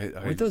yeah,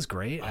 weren't those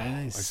great? I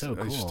think it's so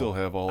cool. I still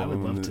have all of them.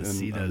 I would love to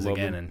see those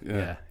again. Them.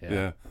 And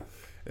yeah.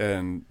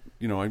 And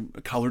I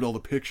colored all the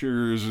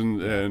pictures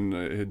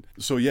and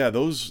so yeah,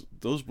 those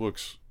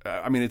books.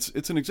 I mean,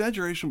 it's an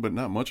exaggeration, but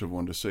not much of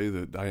one to say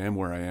that I am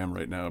where I am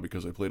right now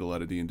because I played a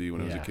lot of D&D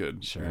when I was a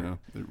kid. Sure.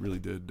 It really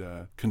did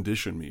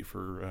condition me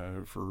for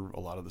a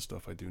lot of the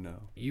stuff I do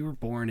now. You were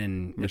born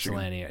in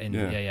Ypsilanti,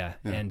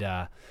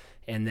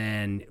 and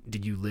then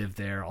did you live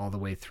there all the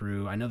way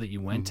through? I know that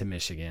you went to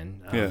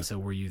Michigan. So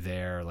were you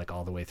there like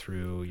all the way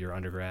through your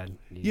undergrad?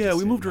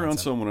 We moved around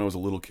some when I was a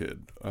little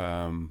kid.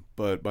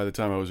 But by the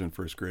time I was in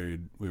first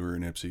grade, we were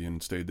in Ypsi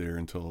and stayed there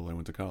until I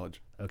went to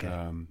college. Okay.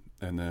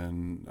 And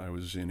then I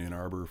was in Ann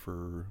Arbor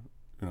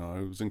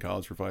I was in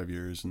college for 5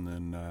 years and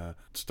then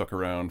stuck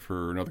around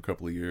for another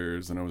couple of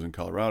years. Then I was in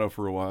Colorado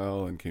for a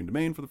while and came to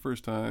Maine for the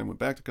first time, went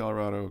back to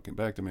Colorado, came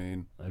back to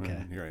Maine. Okay.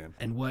 And here I am.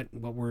 And what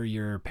were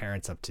your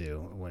parents up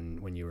to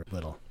when you were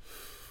little?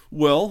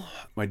 Well,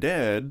 my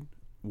dad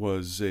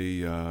was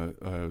a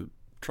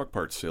truck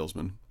parts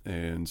salesman.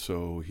 And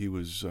so he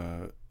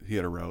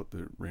had a route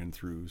that ran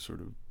through sort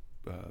of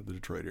the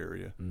Detroit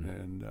area.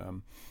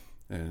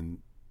 And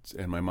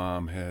my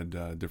mom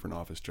had different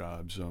office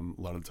jobs, a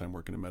lot of the time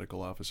working in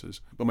medical offices.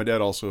 But my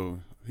dad also,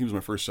 he was my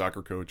first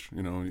soccer coach.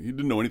 He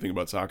didn't know anything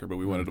about soccer, but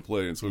we wanted to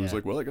play. And so he was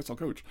like, well, I guess I'll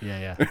coach.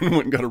 Yeah. And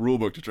went and got a rule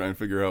book to try and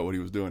figure out what he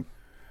was doing.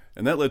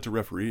 And that led to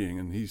refereeing,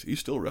 and he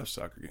still refs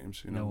soccer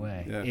games. No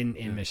way. Yeah.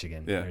 In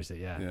Michigan. Yeah.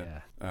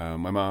 Yeah.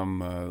 My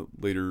mom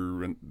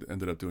later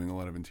ended up doing a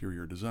lot of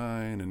interior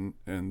design,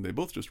 and they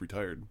both just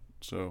retired.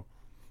 So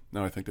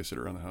now I think they sit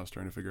around the house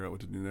trying to figure out what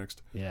to do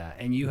next. Yeah,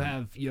 and you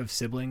have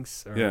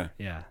siblings? Or? Yeah.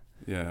 Yeah.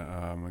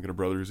 I got a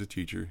brother who's a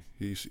teacher.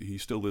 He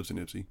still lives in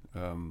Ypsi,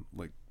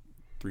 like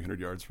 300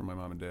 yards from my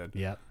mom and dad.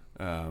 Yeah.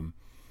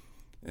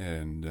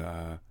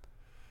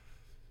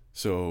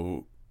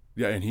 So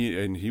yeah, and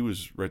he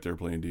was right there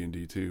playing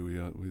D&D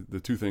too.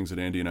 The two things that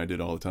Andy and I did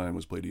all the time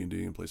was play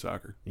D&D and play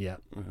soccer. Yeah.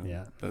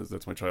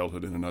 That's my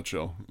childhood in a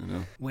nutshell.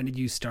 When did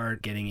you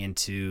start getting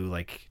into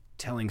like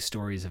telling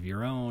stories of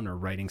your own or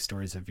writing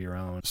stories of your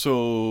own?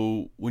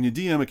 So when you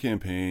DM a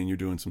campaign, you're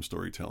doing some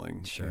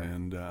storytelling. Sure.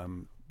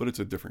 And but it's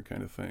a different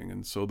kind of thing.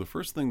 And so the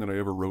first thing that I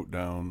ever wrote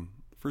down,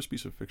 first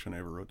piece of fiction I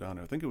ever wrote down,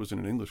 I think it was in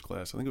an English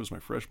class. I think it was my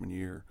freshman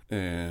year.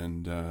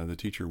 And the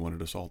teacher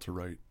wanted us all to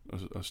write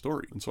a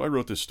story. And so I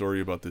wrote this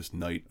story about this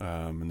knight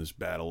and this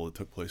battle that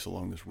took place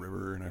along this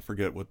river. And I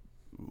forget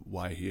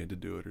why he had to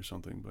do it or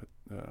something, but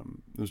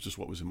it was just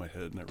what was in my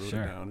head. And I wrote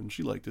it down, and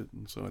she liked it.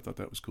 And so I thought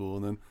that was cool.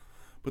 And then,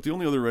 but the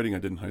only other writing I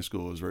did in high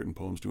school was writing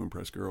poems to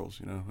impress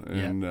girls,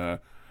 And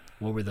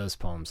what were those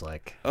poems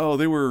like? Oh,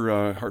 they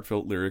were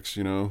heartfelt lyrics,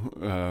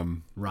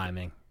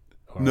 Rhyming?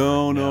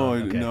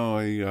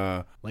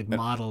 I like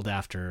modeled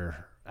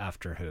after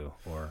who?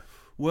 Or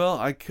well,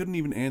 I couldn't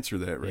even answer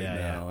that right now.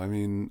 Yeah. I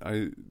mean,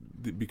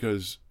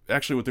 because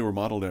actually what they were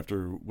modeled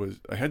after was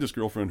I had this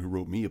girlfriend who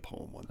wrote me a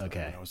poem one time.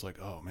 Okay. And I was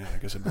like, oh man, I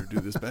guess I better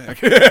do this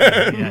back.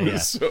 Yeah.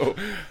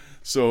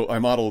 So I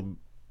modeled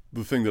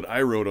the thing that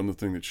I wrote on the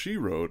thing that she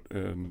wrote,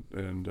 and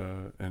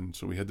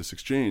so we had this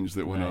exchange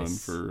that went on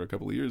for a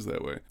couple of years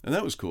that way, and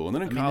that was cool. And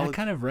then in college, that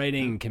kind of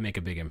writing can make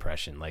a big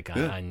impression. Like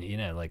on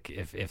like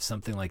if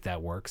something like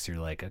that works, you're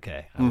like,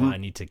 okay, I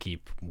need to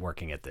keep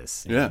working at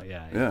this. Yeah,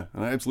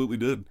 and I absolutely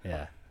did.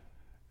 Yeah.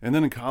 And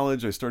then in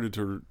college, I started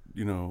to,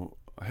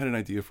 I had an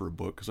idea for a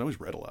book because I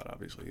always read a lot,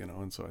 obviously,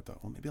 and so I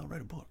thought, well, maybe I'll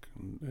write a book,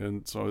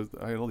 and so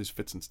I had all these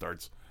fits and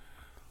starts,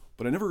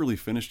 but I never really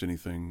finished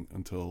anything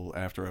until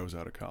after I was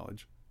out of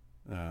college.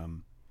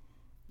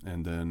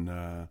 And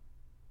then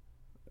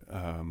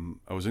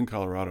I was in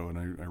Colorado and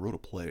I wrote a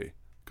play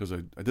because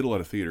I did a lot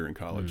of theater in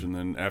college. And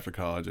then after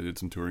college, I did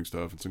some touring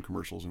stuff and some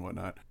commercials and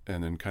whatnot.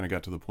 And then kind of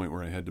got to the point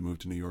where I had to move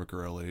to New York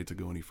or LA to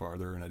go any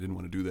farther. And I didn't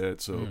want to do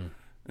that. So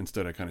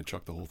instead, I kind of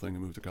chucked the whole thing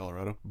and moved to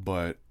Colorado.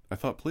 But I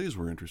thought plays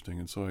were interesting.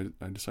 And so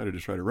I decided to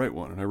try to write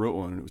one. And I wrote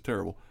one and it was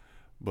terrible.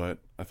 But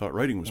I thought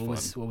writing was fun.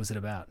 What was it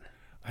about?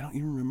 I don't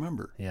even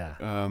remember.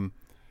 Yeah.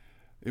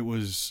 It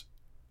was...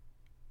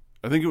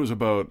 I think it was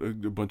about a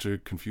bunch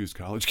of confused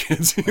college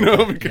kids,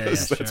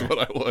 because that's what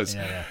I was.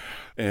 Yeah.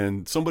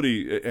 And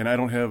somebody, and I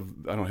don't have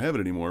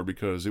it anymore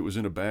because it was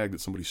in a bag that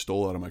somebody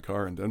stole out of my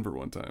car in Denver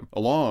one time,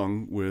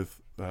 along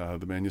with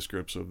the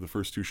manuscripts of the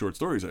first 2 short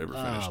stories I ever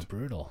finished. Oh,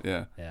 brutal.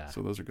 Yeah.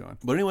 So those are gone.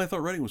 But anyway, I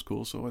thought writing was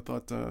cool, so I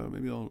thought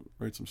maybe I'll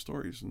write some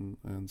stories,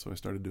 and so I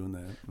started doing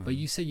that. But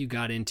you said you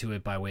got into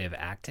it by way of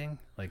acting,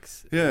 like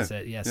Yeah.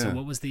 So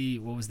what was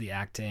the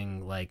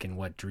acting like, and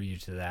what drew you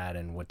to that,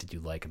 and what did you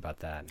like about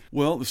that?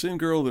 Well, the same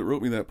girl that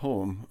wrote me that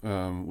poem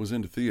was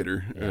into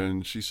theater,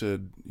 and she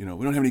said, we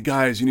don't have any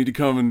guys. You need to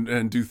come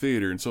and do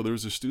theater. And so there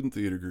was a student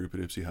theater group at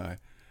Ypsi High.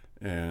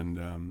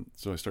 And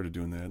so I started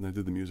doing that, and I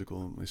did the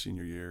musical my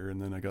senior year,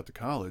 and then I got to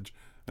college,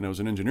 and I was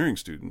an engineering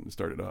student and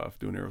started off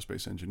doing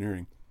aerospace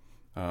engineering.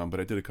 But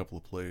I did a couple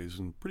of plays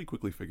and pretty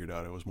quickly figured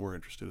out I was more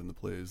interested in the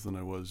plays than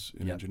I was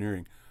in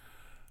engineering.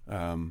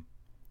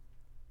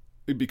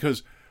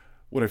 Because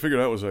what I figured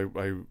out was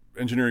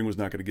engineering was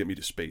not going to get me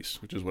to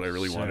space, which is what I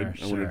really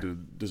wanted. I wanted to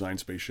design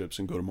spaceships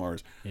and go to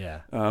Mars.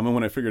 Yeah. And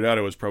when I figured out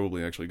I was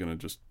probably actually going to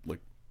just like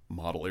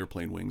model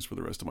airplane wings for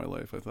the rest of my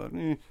life, I thought,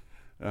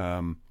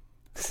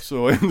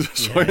 So I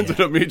ended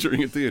up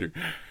majoring in theater.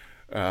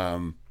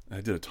 I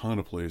did a ton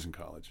of plays in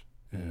college,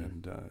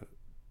 and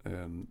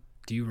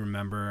do you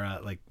remember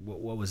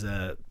what was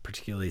a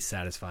particularly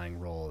satisfying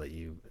role that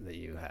you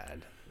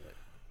had? That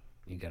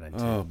you got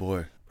into? Oh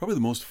boy, probably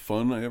the most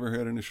fun I ever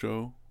had in a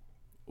show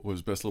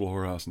was Best Little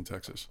Whorehouse in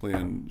Texas,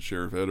 playing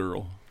Sheriff Ed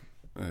Earl,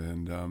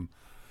 and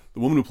the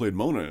woman who played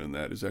Mona in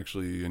that is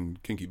actually in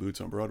Kinky Boots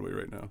on Broadway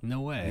right now.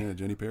 No way. Yeah,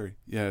 Jenny Perry.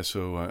 Yeah,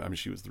 so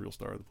she was the real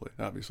star of the play,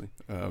 obviously.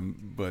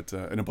 But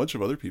and a bunch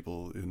of other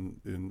people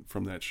in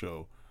from that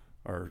show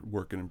are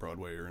working in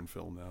Broadway or in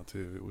film now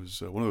too. It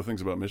was one of the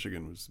things about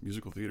Michigan was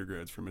musical theater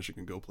grads from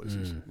Michigan go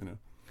places.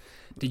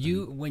 Did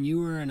you, when you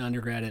were an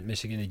undergrad at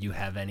Michigan, did you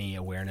have any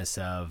awareness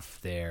of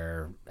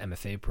their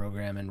MFA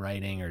program in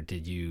writing, or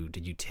did you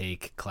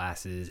take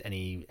classes,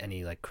 any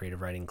like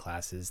creative writing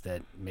classes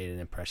that made an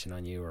impression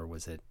on you, or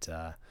was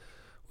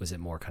it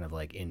more kind of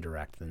like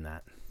indirect than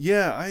that?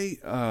 Yeah, I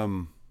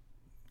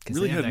because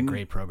really they have had that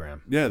great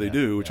program. Yeah, they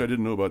do, which I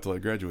didn't know about till I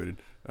graduated,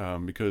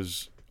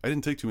 because I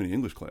didn't take too many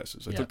English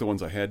classes. I took the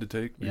ones I had to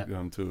take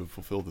to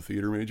fulfill the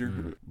theater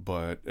major.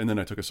 And then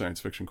I took a science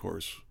fiction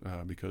course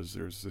because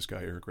there's this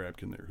guy, Eric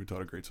Rabkin, there who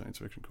taught a great science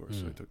fiction course.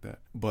 So I took that.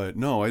 But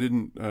no, I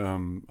didn't.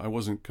 I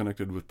wasn't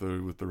connected with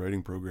the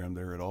writing program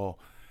there at all.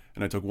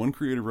 And I took one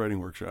creative writing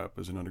workshop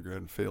as an undergrad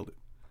and failed it.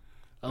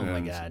 Oh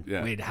my God!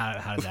 Yeah. Wait,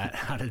 how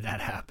did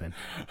that happen?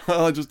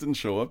 Well, I just didn't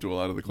show up to a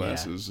lot of the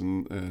classes,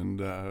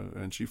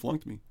 and she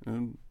flunked me,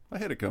 and I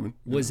had it coming.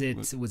 Was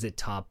it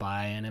taught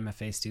by an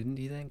MFA student,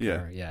 do you think?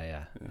 Yeah.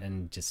 Yeah.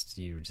 And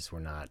you just were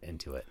not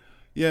into it.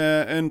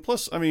 Yeah, and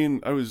plus, I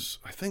mean, I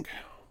think,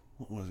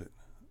 what was it?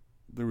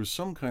 There was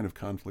some kind of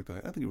conflict.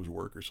 I think it was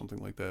work or something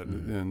like that,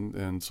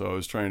 and so I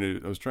was trying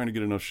to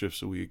get enough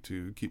shifts a week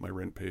to keep my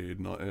rent paid,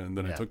 and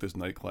then I took this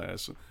night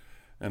class,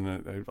 and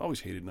I've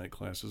always hated night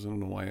classes. I don't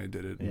know why I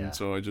did it, and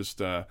so I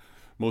just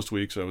most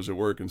weeks I was at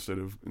work instead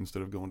of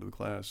going to the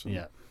class.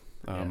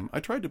 And, I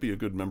tried to be a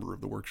good member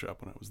of the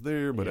workshop when I was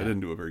there, but I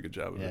didn't do a very good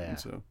job of it. And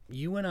so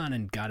you went on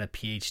and got a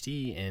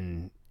PhD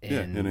in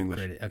English.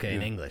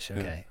 In English.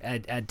 Okay.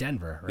 At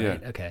Denver,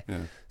 right? Yeah. Okay.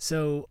 Yeah.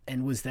 So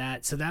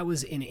that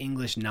was in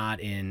English,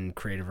 not in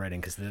creative writing,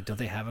 because don't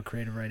they have a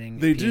creative writing?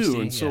 They PhD?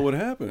 do. And so what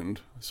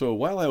happened? So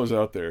while I was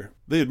out there,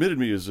 they admitted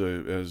me as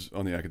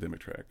on the academic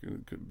track.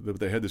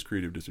 They had this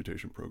creative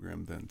dissertation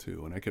program then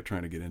too, and I kept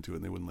trying to get into it,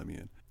 and they wouldn't let me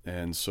in.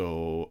 And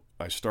so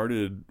I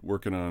started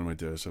working on my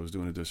diss. I was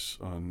doing a diss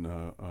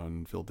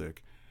on Phil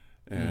Dick.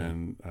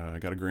 And I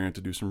got a grant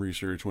to do some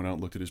research, went out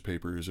and looked at his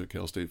papers at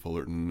Cal State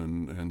Fullerton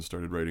and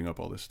started writing up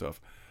all this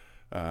stuff.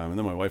 And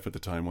then my wife at the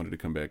time wanted to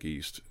come back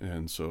east.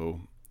 And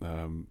so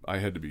I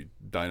had to be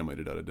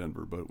dynamited out of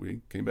Denver, but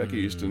we came back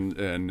east.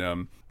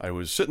 And I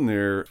was sitting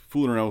there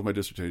fooling around with my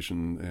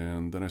dissertation,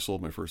 and then I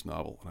sold my first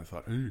novel. And I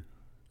thought, hey,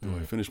 do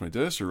I finish my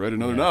diss or write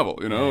another novel?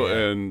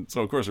 And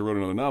so, of course, I wrote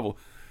another novel.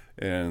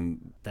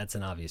 And that's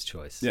an obvious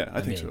choice. Yeah,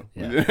 I think so.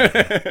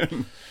 Yeah.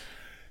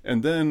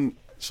 And then...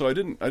 So I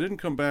didn't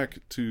come back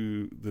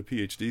to the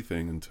PhD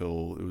thing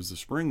until it was the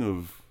spring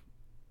of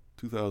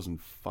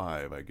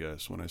 2005, I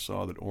guess, when I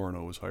saw that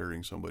Orono was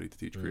hiring somebody to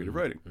teach creative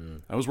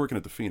writing. I was working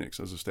at the Phoenix.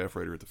 I was a staff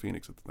writer at the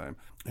Phoenix at the time.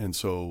 And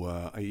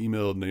so I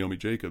emailed Naomi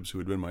Jacobs, who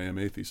had been my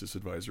MA thesis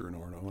advisor in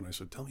Orono, and I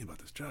said, tell me about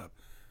this job.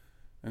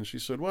 And she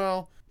said,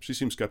 well, she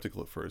seemed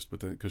skeptical at first,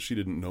 but then because she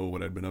didn't know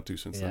what I'd been up to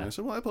since then. I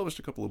said, well, I published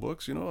a couple of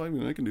books,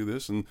 I can do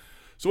this. And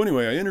so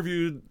anyway, I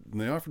interviewed,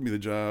 and they offered me the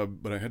job,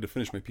 but I had to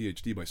finish my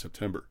PhD by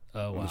September.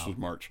 Oh, wow. This was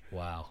March.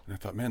 Wow. And I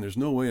thought, man, there's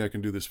no way I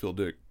can do this Phil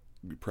Dick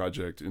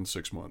project in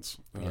 6 months.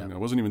 I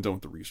wasn't even done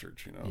with the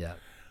research, Yeah.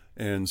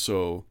 And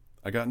so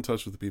I got in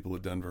touch with the people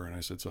at Denver, and I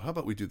said, so how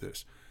about we do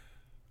this?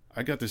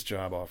 I got this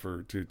job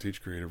offer to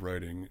teach creative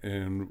writing,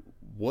 and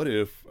what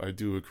if I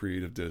do a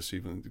creative diss,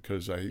 even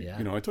because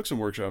I took some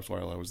workshops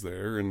while I was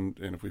there, and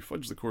if we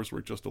fudge the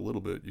coursework just a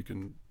little bit, you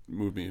can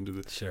move me into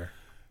the... Sure.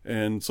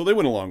 And so they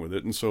went along with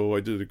it, and so I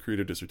did a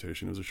creative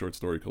dissertation. It was a short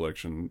story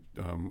collection,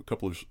 a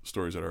couple of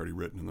stories I'd already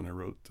written, and then I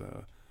wrote...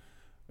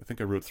 I think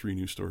I wrote 3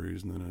 new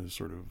stories and then a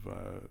sort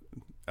of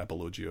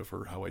apologia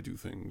for how I do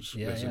things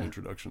as an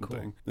introduction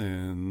thing.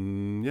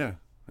 And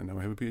and now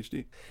I have a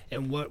PhD.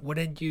 And what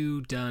had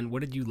you done?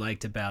 What had you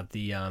liked about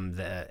the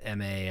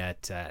MA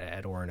at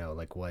Orono?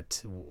 Like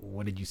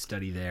what did you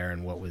study there,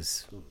 and what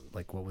was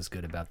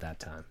good about that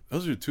time?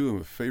 Those are two of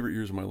my favorite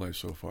years of my life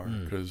so far,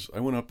 because I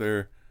went up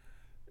there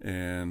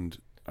and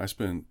I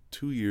spent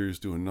 2 years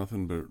doing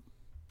nothing but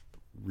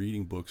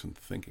reading books and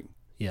thinking.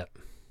 Yep.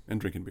 And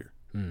drinking beer.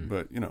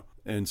 But,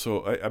 and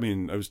so, I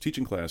was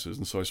teaching classes,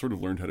 and so I sort of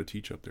learned how to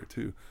teach up there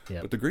too.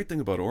 Yep. But the great thing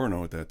about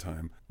Orono at that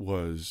time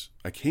was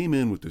I came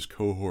in with this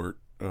cohort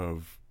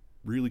of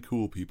really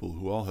cool people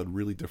who all had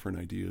really different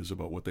ideas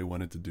about what they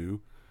wanted to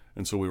do.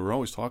 And so we were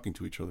always talking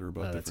to each other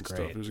about different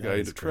stuff. There's a guy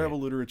into travel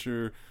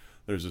literature.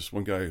 There's this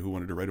one guy who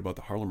wanted to write about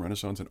the Harlem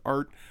Renaissance and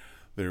art.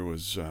 There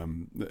was,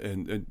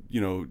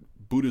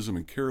 Buddhism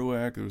and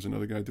Kerouac. There was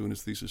another guy doing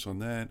his thesis on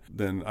that.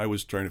 Then I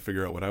was trying to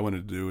figure out what I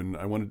wanted to do, and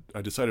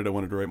I decided I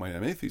wanted to write my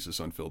MA thesis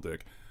on Phil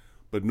Dick,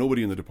 but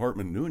nobody in the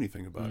department knew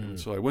anything about it.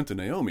 So I went to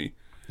Naomi,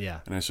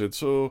 and I said,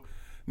 "So,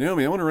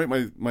 Naomi, I want to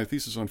write my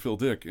thesis on Phil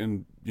Dick,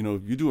 and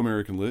you do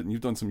American Lit, and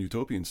you've done some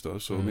utopian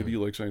stuff, so maybe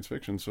you like science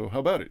fiction. So how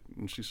about it?"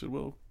 And she said,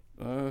 "Well,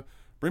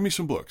 bring me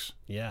some books."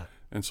 Yeah.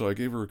 And so I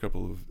gave her a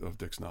couple of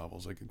Dick's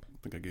novels. I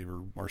think I gave her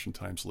Martian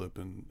Time Slip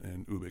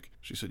and Ubik.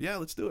 She said, "Yeah,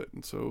 let's do it."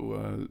 And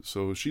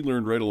so she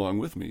learned right along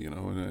with me,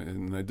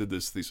 and I did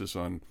this thesis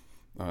on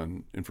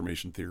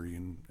information theory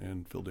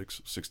and Phil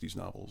Dick's 60s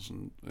novels.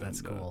 And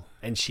that's cool.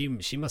 And she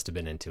must have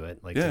been into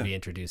it, to be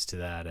introduced to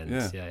that. And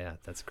yeah,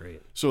 that's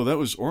great. So that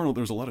was Orono.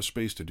 There was a lot of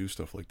space to do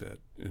stuff like that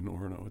in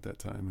Orono at that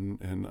time.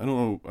 And I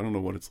don't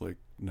know what it's like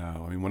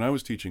now. I mean, when I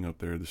was teaching up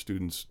there, the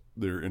students,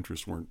 their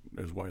interests weren't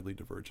as widely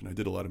divergent. I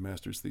did a lot of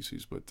master's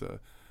theses, but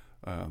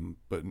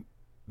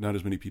not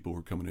as many people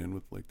were coming in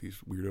with like these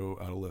weirdo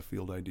out of left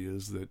field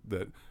ideas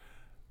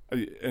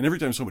and every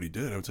time somebody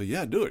did, I would say,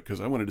 "Yeah, do it," because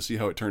I wanted to see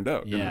how it turned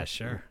out. Yeah,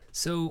 sure.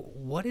 So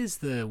what's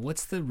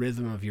the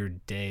rhythm of your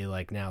day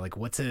like now? Like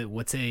what's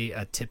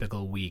a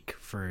typical week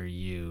for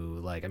you?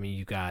 Like, I mean,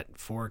 you've got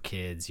 4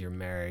 kids, you're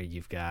married,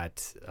 you've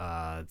got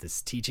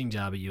this teaching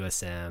job at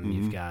USM,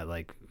 you've got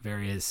like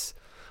various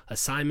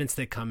assignments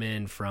that come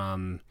in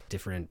from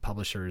different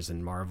publishers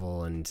and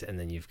Marvel, and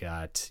then you've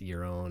got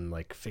your own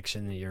like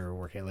fiction that you're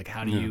working. Like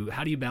how do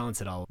you balance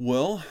it all?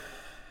 Well,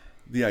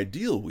 the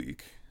ideal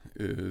week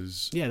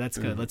is that's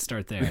good. Let's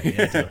start there.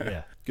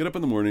 Yeah. Get up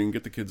in the morning,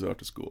 get the kids off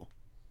to school,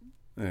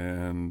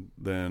 and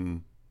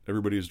then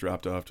everybody is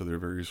dropped off to their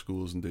various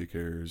schools and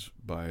daycares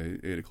by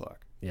 8:00.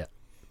 Yeah,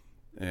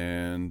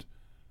 and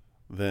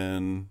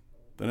then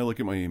I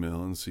look at my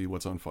email and see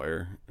what's on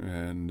fire,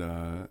 and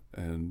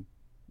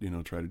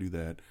try to do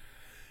that.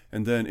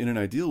 And then in an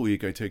ideal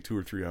week, I take 2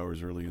 or 3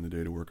 hours early in the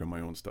day to work on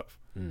my own stuff,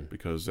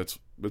 because that's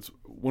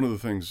one of the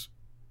things.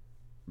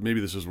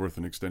 Maybe this is worth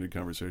an extended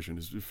conversation,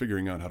 is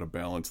figuring out how to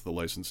balance the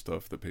licensed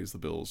stuff that pays the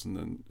bills and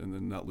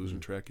then not losing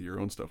track of your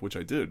own stuff, which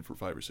I did for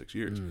 5 or 6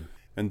 years.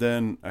 And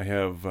then I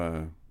have,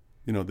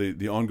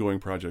 the ongoing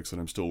projects that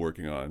I'm still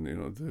working on,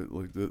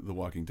 the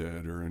Walking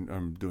Dead, or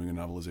I'm doing a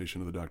novelization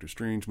of the Doctor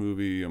Strange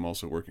movie. I'm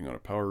also working on a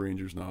Power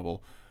Rangers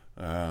novel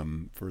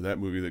for that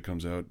movie that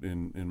comes out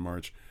in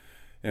March.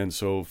 And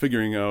so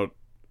figuring out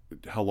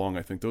how long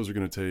I think those are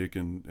going to take,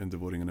 and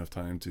devoting enough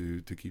time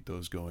to keep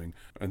those going,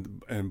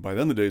 and by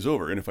then the day's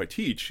over. And if I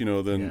teach,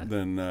 then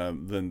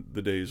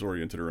the day is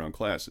oriented around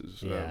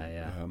classes,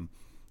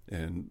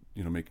 and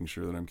making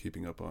sure that I'm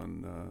keeping up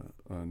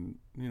on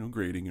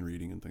grading and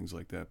reading and things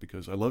like that,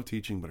 because I love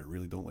teaching, but I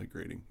really don't like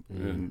grading,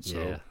 and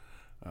so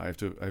I have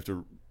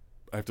to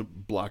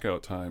block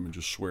out time and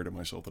just swear to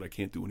myself that I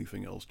can't do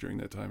anything else during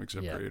that time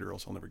except grade, or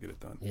else I'll never get it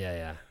done.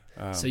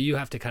 So you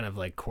have to kind of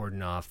like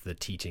cordon off the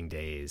teaching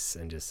days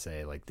and just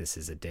say like, this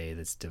is a day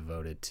that's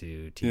devoted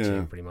to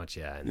teaching, pretty much.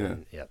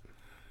 Then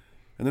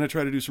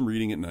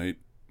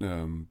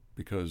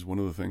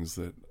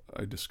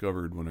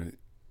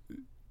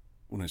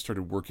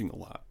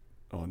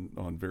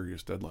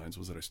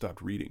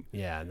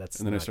Yeah, that's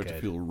and then not I start good.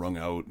 to feel wrung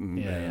out,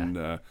 and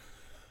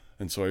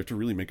so I have to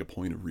really make a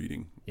point of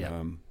reading.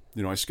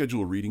 I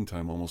schedule reading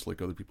time almost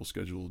like other people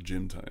schedule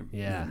gym time.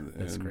 Yeah,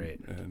 that's great.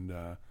 And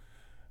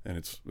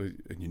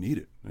you need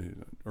it,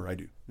 or I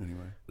do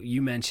anyway.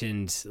 You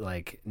mentioned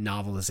like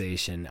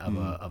novelization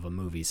of a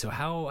movie. So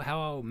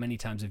how many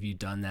times have you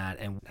done that,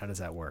 and how does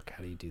that work?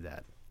 How do you do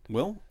that?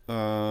 Well,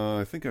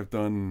 I think I've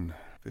done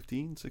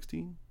 15,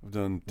 16. I've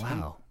done 10.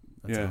 Wow,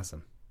 that's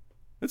awesome.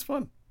 It's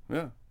fun.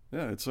 Yeah.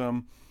 It's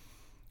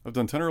I've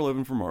done 10 or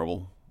 11 for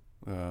Marvel,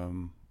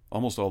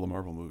 almost all the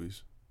Marvel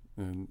movies,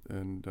 and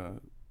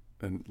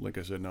like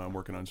I said, now I'm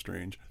working on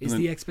Strange. Is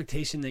the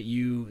expectation that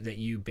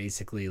you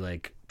basically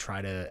like try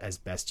to, as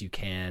best you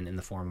can in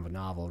the form of a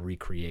novel,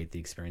 recreate the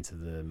experience of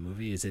the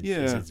movie? Is it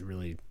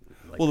really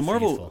like the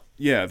Marvel?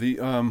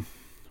 Faithful?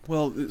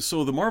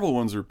 So the Marvel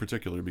ones are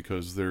particular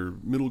because they're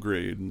middle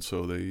grade, and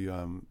so they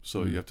you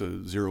have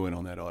to zero in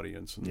on that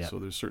audience, and so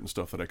there's certain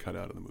stuff that I cut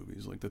out of the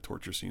movies, like the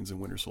torture scenes in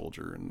Winter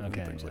Soldier and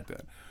things like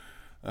that.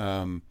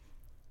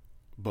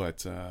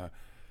 But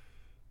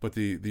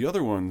the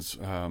other ones,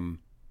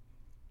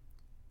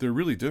 they're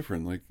really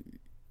different. Like,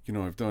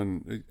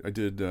 I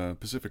did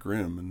Pacific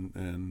Rim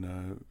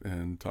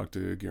and talked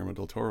to Guillermo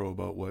del Toro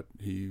about what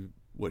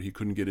he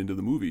couldn't get into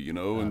the movie,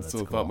 and so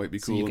cool. thought might be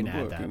So cool you in can the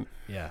add book. that. And,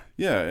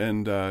 Yeah.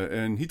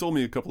 and he told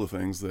me a couple of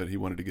things that he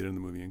wanted to get in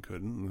the movie and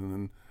couldn't. And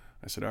then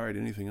I said, all right,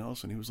 anything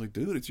else? And he was like,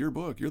 dude, it's your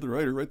book. You're the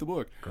writer. Write the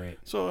book. Great.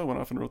 So I went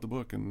off and wrote the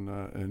book,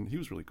 and he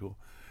was really cool.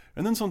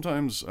 And then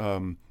sometimes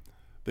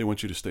they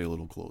want you to stay a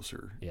little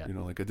closer. Yeah.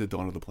 Like I did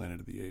Dawn of the Planet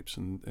of the Apes,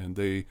 and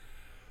they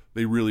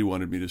really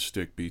wanted me to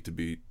stick beat to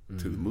beat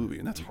to the movie.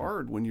 And that's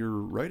hard when you're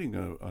writing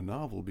a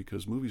novel,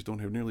 because movies don't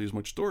have nearly as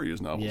much story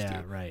as novels do.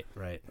 Yeah,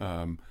 right.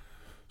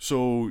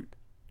 So,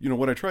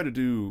 what I try to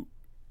do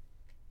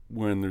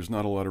when there's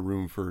not a lot of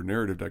room for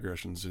narrative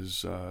digressions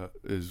is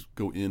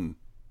go in,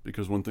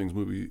 because one thing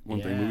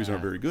movies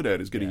aren't very good at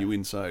is getting you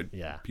inside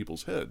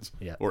people's heads,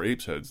 or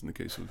apes' heads in the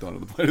case of Dawn of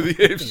the Planet of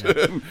the Apes.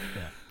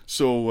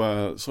 So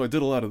I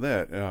did a lot of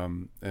that,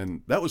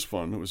 and that was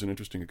fun. It was an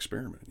interesting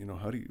experiment.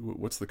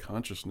 What's the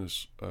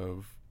consciousness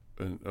of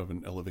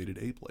an elevated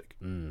ape like?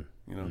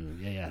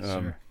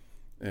 Sure.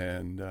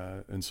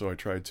 And so I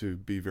tried to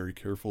be very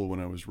careful when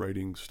I was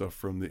writing stuff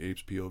from the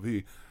ape's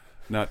POV,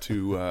 not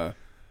to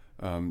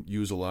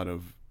use a lot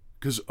of,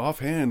 because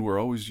offhand we're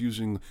always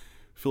using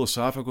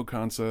philosophical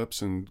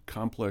concepts and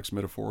complex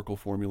metaphorical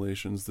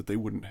formulations that they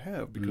wouldn't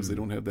have, because they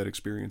don't have that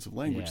experience of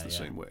language the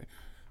same way.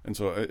 And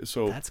so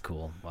that's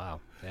cool. Wow.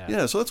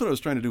 Yeah. So that's what I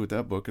was trying to do with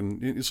that book.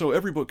 And so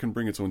every book can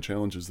bring its own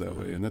challenges that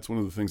way. And that's one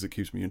of the things that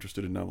keeps me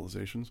interested in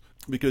novelizations,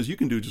 because you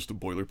can do just a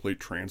boilerplate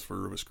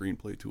transfer of a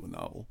screenplay to a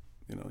novel.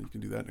 You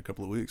can do that in a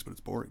couple of weeks, but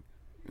it's boring,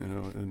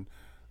 and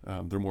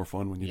they're more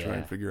fun when you try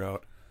and figure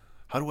out,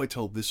 how do I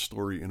tell this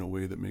story in a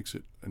way that makes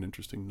it an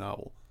interesting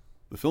novel?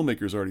 The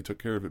filmmakers already took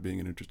care of it being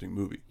an interesting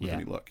movie with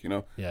any luck,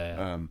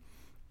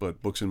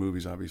 but books and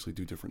movies obviously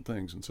do different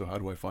things. And so how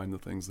do I find the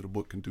things that a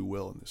book can do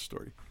well in this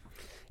story?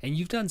 And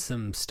you've done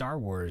some Star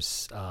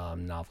Wars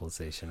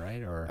novelization,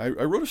 right? Or I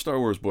wrote a Star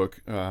Wars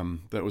book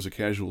that was a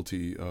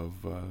casualty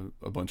of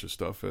a bunch of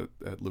stuff at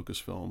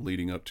Lucasfilm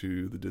leading up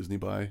to the Disney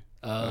buy.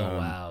 Oh,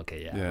 wow.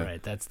 Okay,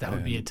 right. That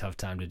would be a tough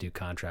time to do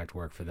contract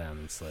work for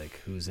them. It's like,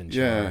 who's in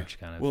charge,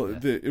 kind of. Well,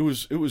 it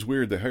was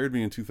weird. They hired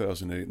me in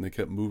 2008, and they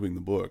kept moving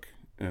the book.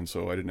 And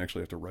so I didn't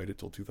actually have to write it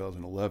till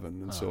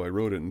 2011. And so I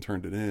wrote it and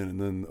turned it in. And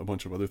then a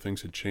bunch of other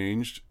things had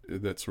changed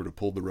that sort of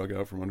pulled the rug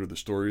out from under the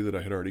story that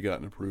I had already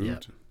gotten approved.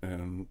 Yep.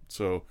 And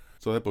so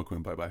that book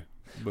went bye-bye.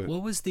 But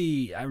what was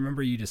I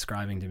remember you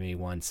describing to me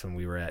once when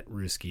we were at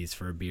Ruski's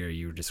for a beer,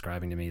 you were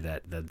describing to me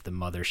that the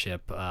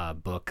Mothership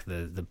book,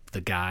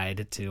 the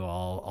guide to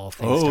all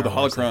things Star the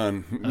Wars.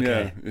 Holocron.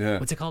 Okay. Yeah.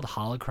 What's it called?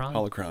 Holocron?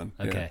 Holocron.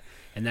 Okay. Yeah.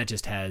 And that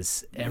just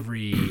has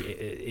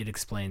it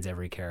explains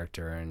every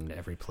character and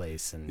every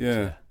place. And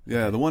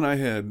the one I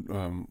had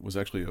was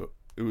actually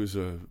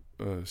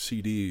a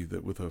CD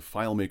that with a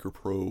FileMaker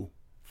Pro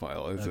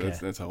file.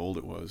 That's how old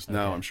it was. Okay.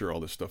 Now I'm sure all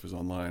this stuff is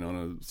online on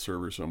a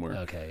server somewhere.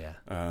 Okay,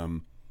 yeah.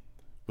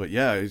 But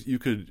yeah, you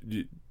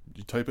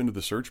type into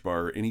the search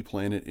bar any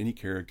planet, any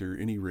character,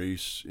 any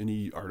race,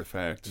 any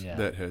artifact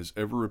that has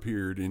ever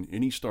appeared in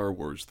any Star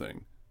Wars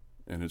thing,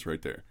 and it's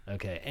right there.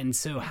 Okay, and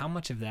so how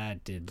much of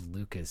that did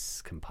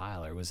Lucas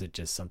compile, or was it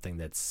just something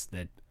that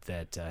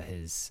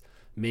his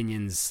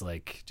minions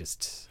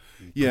just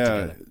put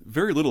together?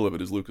 Very little of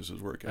it is Lucas's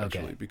work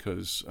actually,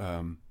 because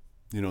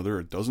there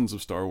are dozens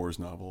of Star Wars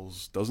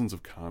novels, dozens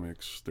of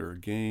comics, there are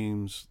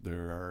games,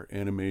 there are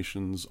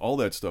animations, all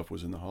that stuff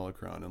was in the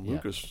Holocron, and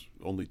Lucas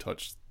only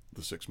touched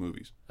the 6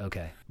 movies.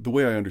 Okay. The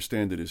way I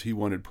understand it is he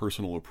wanted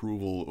personal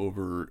approval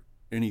over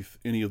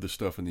any of the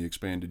stuff in the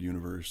expanded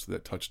universe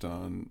that touched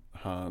on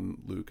Han,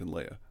 Luke, and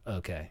Leia.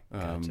 Okay,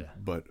 gotcha.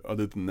 But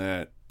other than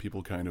that,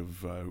 people kind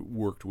of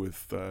worked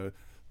with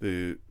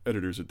the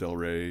editors at Del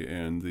Rey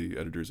and the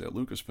editors at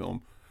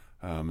Lucasfilm,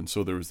 and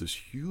so there was this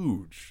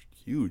huge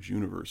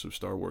universe of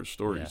Star Wars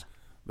stories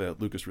that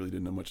Lucas really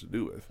didn't have much to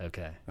do with.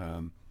 Okay.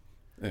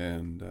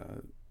 And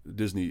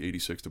Disney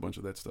 86'd a bunch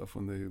of that stuff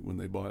when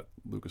they bought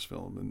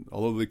Lucasfilm, and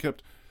although they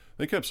kept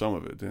some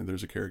of it, and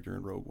there's a character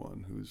in Rogue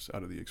One who's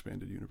out of the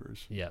expanded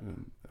universe. Yeah.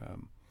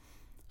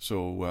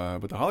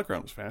 But the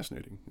Holocron was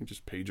fascinating. You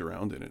just page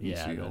around in it and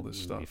see all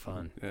this stuff. Be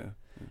fun. Yeah.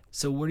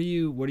 So what are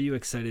you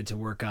excited to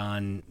work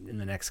on in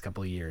the next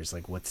couple of years?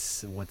 Like where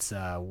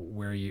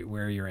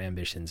are your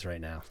ambitions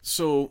right now?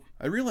 So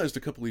I realized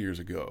a couple of years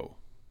ago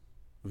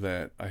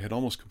that I had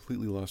almost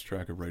completely lost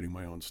track of writing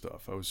my own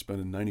stuff. I was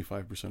spending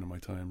 95% of my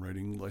time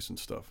writing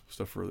licensed stuff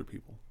for other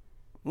people,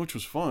 which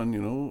was fun,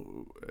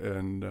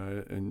 and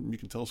you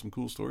can tell some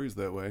cool stories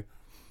that way.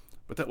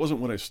 But that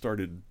wasn't what I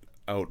started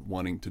out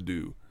wanting to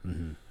do.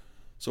 Mm-hmm.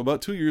 So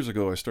about 2 years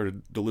ago, I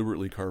started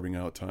deliberately carving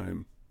out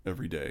time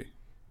every day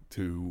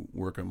to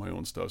work on my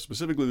own stuff.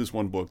 Specifically, this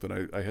one book that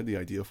I had the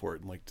idea for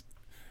it in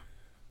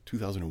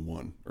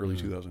 2001, early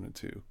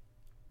 2002.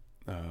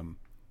 And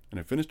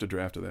I finished a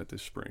draft of that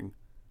this spring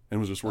and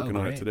was just working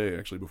on it today,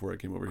 actually, before I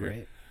came over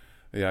here.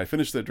 Yeah, I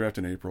finished that draft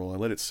in April. I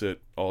let it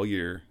sit all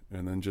year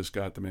and then just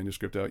got the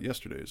manuscript out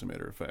yesterday, as a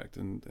matter of fact.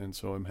 And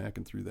so I'm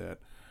hacking through that.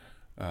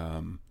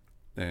 And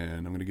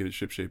I'm going to get it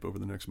shipshape over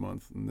the next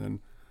month. And then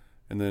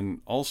And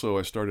then also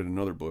I started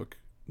another book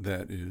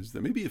that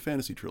may be a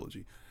fantasy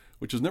trilogy,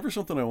 which is never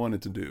something I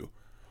wanted to do.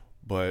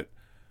 But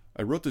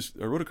I wrote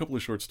a couple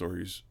of short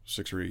stories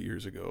 6 or 8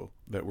 years ago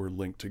that were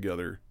linked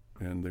together,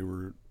 and they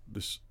were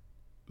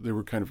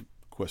kind of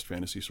quest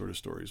fantasy sort of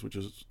stories, which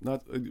is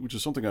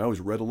something I always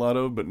read a lot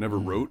of but never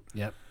wrote.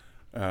 Yep.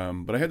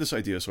 But I had this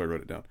idea, so I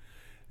wrote it down.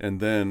 And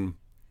then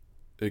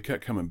it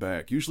kept coming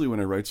back. Usually when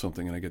I write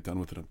something and I get done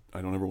with it,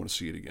 I don't ever want to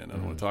see it again. I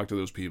don't want to talk to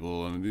those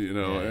people,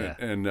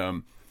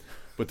 and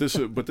but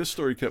this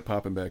story kept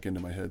popping back into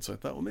my head, so I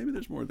thought, well, maybe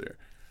there's more there.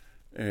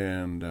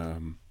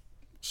 And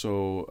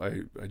so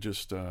I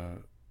just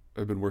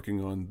I've been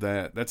working on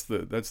that. That's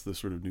the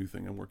sort of new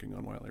thing I'm working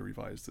on while I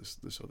revise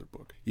this other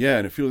book. Yeah,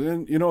 and it feels,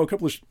 and a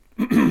couple of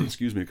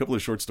a couple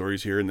of short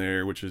stories here and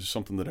there, which is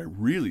something that I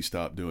really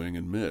stopped doing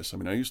and miss. I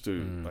mean, I used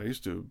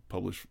to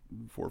publish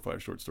 4 or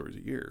 5 short stories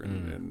a year,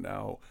 and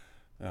now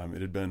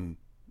it had been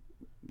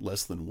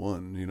less than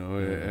one,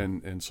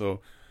 and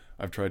so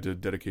I've tried to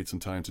dedicate some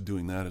time to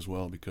doing that as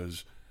well,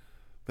 because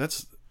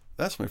that's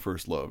my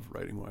first love,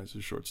 writing wise,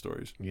 is short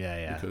stories.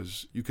 Yeah.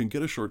 Because you can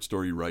get a short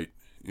story right.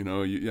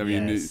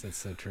 Yes, that's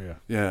so true.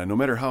 Yeah, no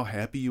matter how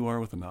happy you are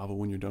with a novel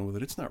when you're done with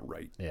it, it's not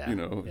right. Yeah.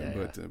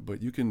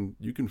 But you can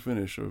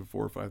finish a 4,000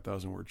 or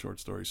 5,000 word short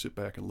story, sit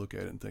back and look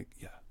at it and think,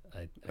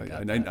 I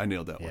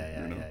nailed that one.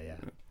 Yeah.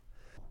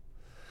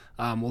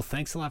 Well,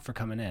 thanks a lot for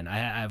coming in. I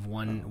have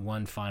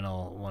one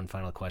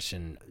final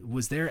question.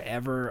 Was there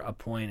ever a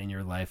point in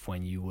your life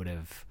when you would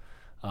have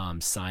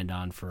signed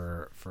on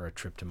for a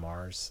trip to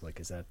Mars? Like,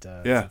 is that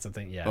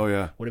something? Yeah. Oh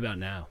yeah. What about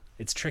now?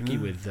 It's tricky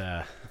with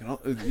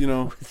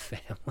with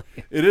family.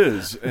 It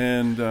is.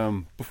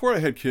 And before I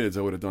had kids,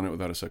 I would have done it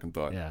without a second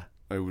thought. Yeah.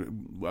 I would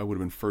have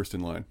been first in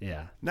line.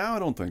 Yeah. Now I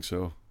don't think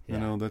so.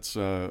 Yeah. That's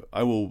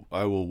I will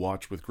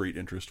watch with great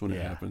interest when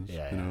it happens.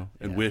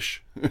 And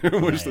wish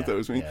that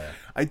was me. Yeah.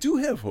 I do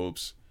have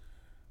hopes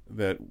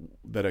that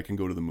I can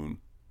go to the moon,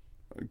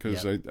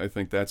 because I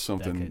think that's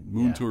something.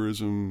 Moon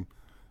tourism.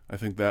 I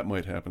think that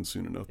might happen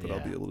soon enough that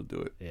I'll be able to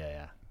do it.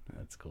 Yeah.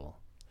 That's cool.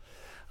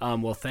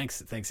 Well,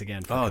 thanks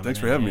again for coming thanks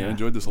for having me. I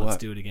enjoyed this a lot. Let's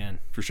do it again.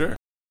 For sure.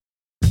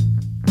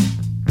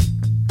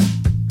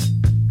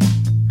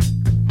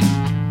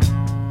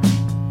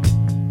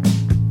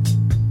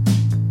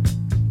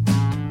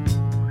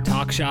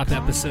 Talk Shop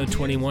episode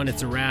 21.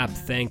 It's a wrap.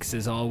 Thanks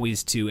as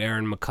always to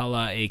Aaron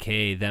McCullough,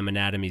 aka Them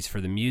Anatomies,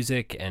 for the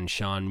music, and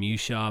Sean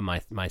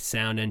Mushaw, my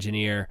sound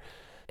engineer.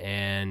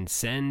 And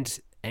send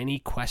any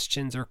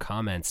questions or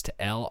comments to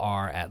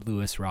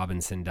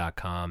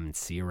lr@lewisrobinson.com, and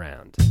see you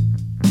around.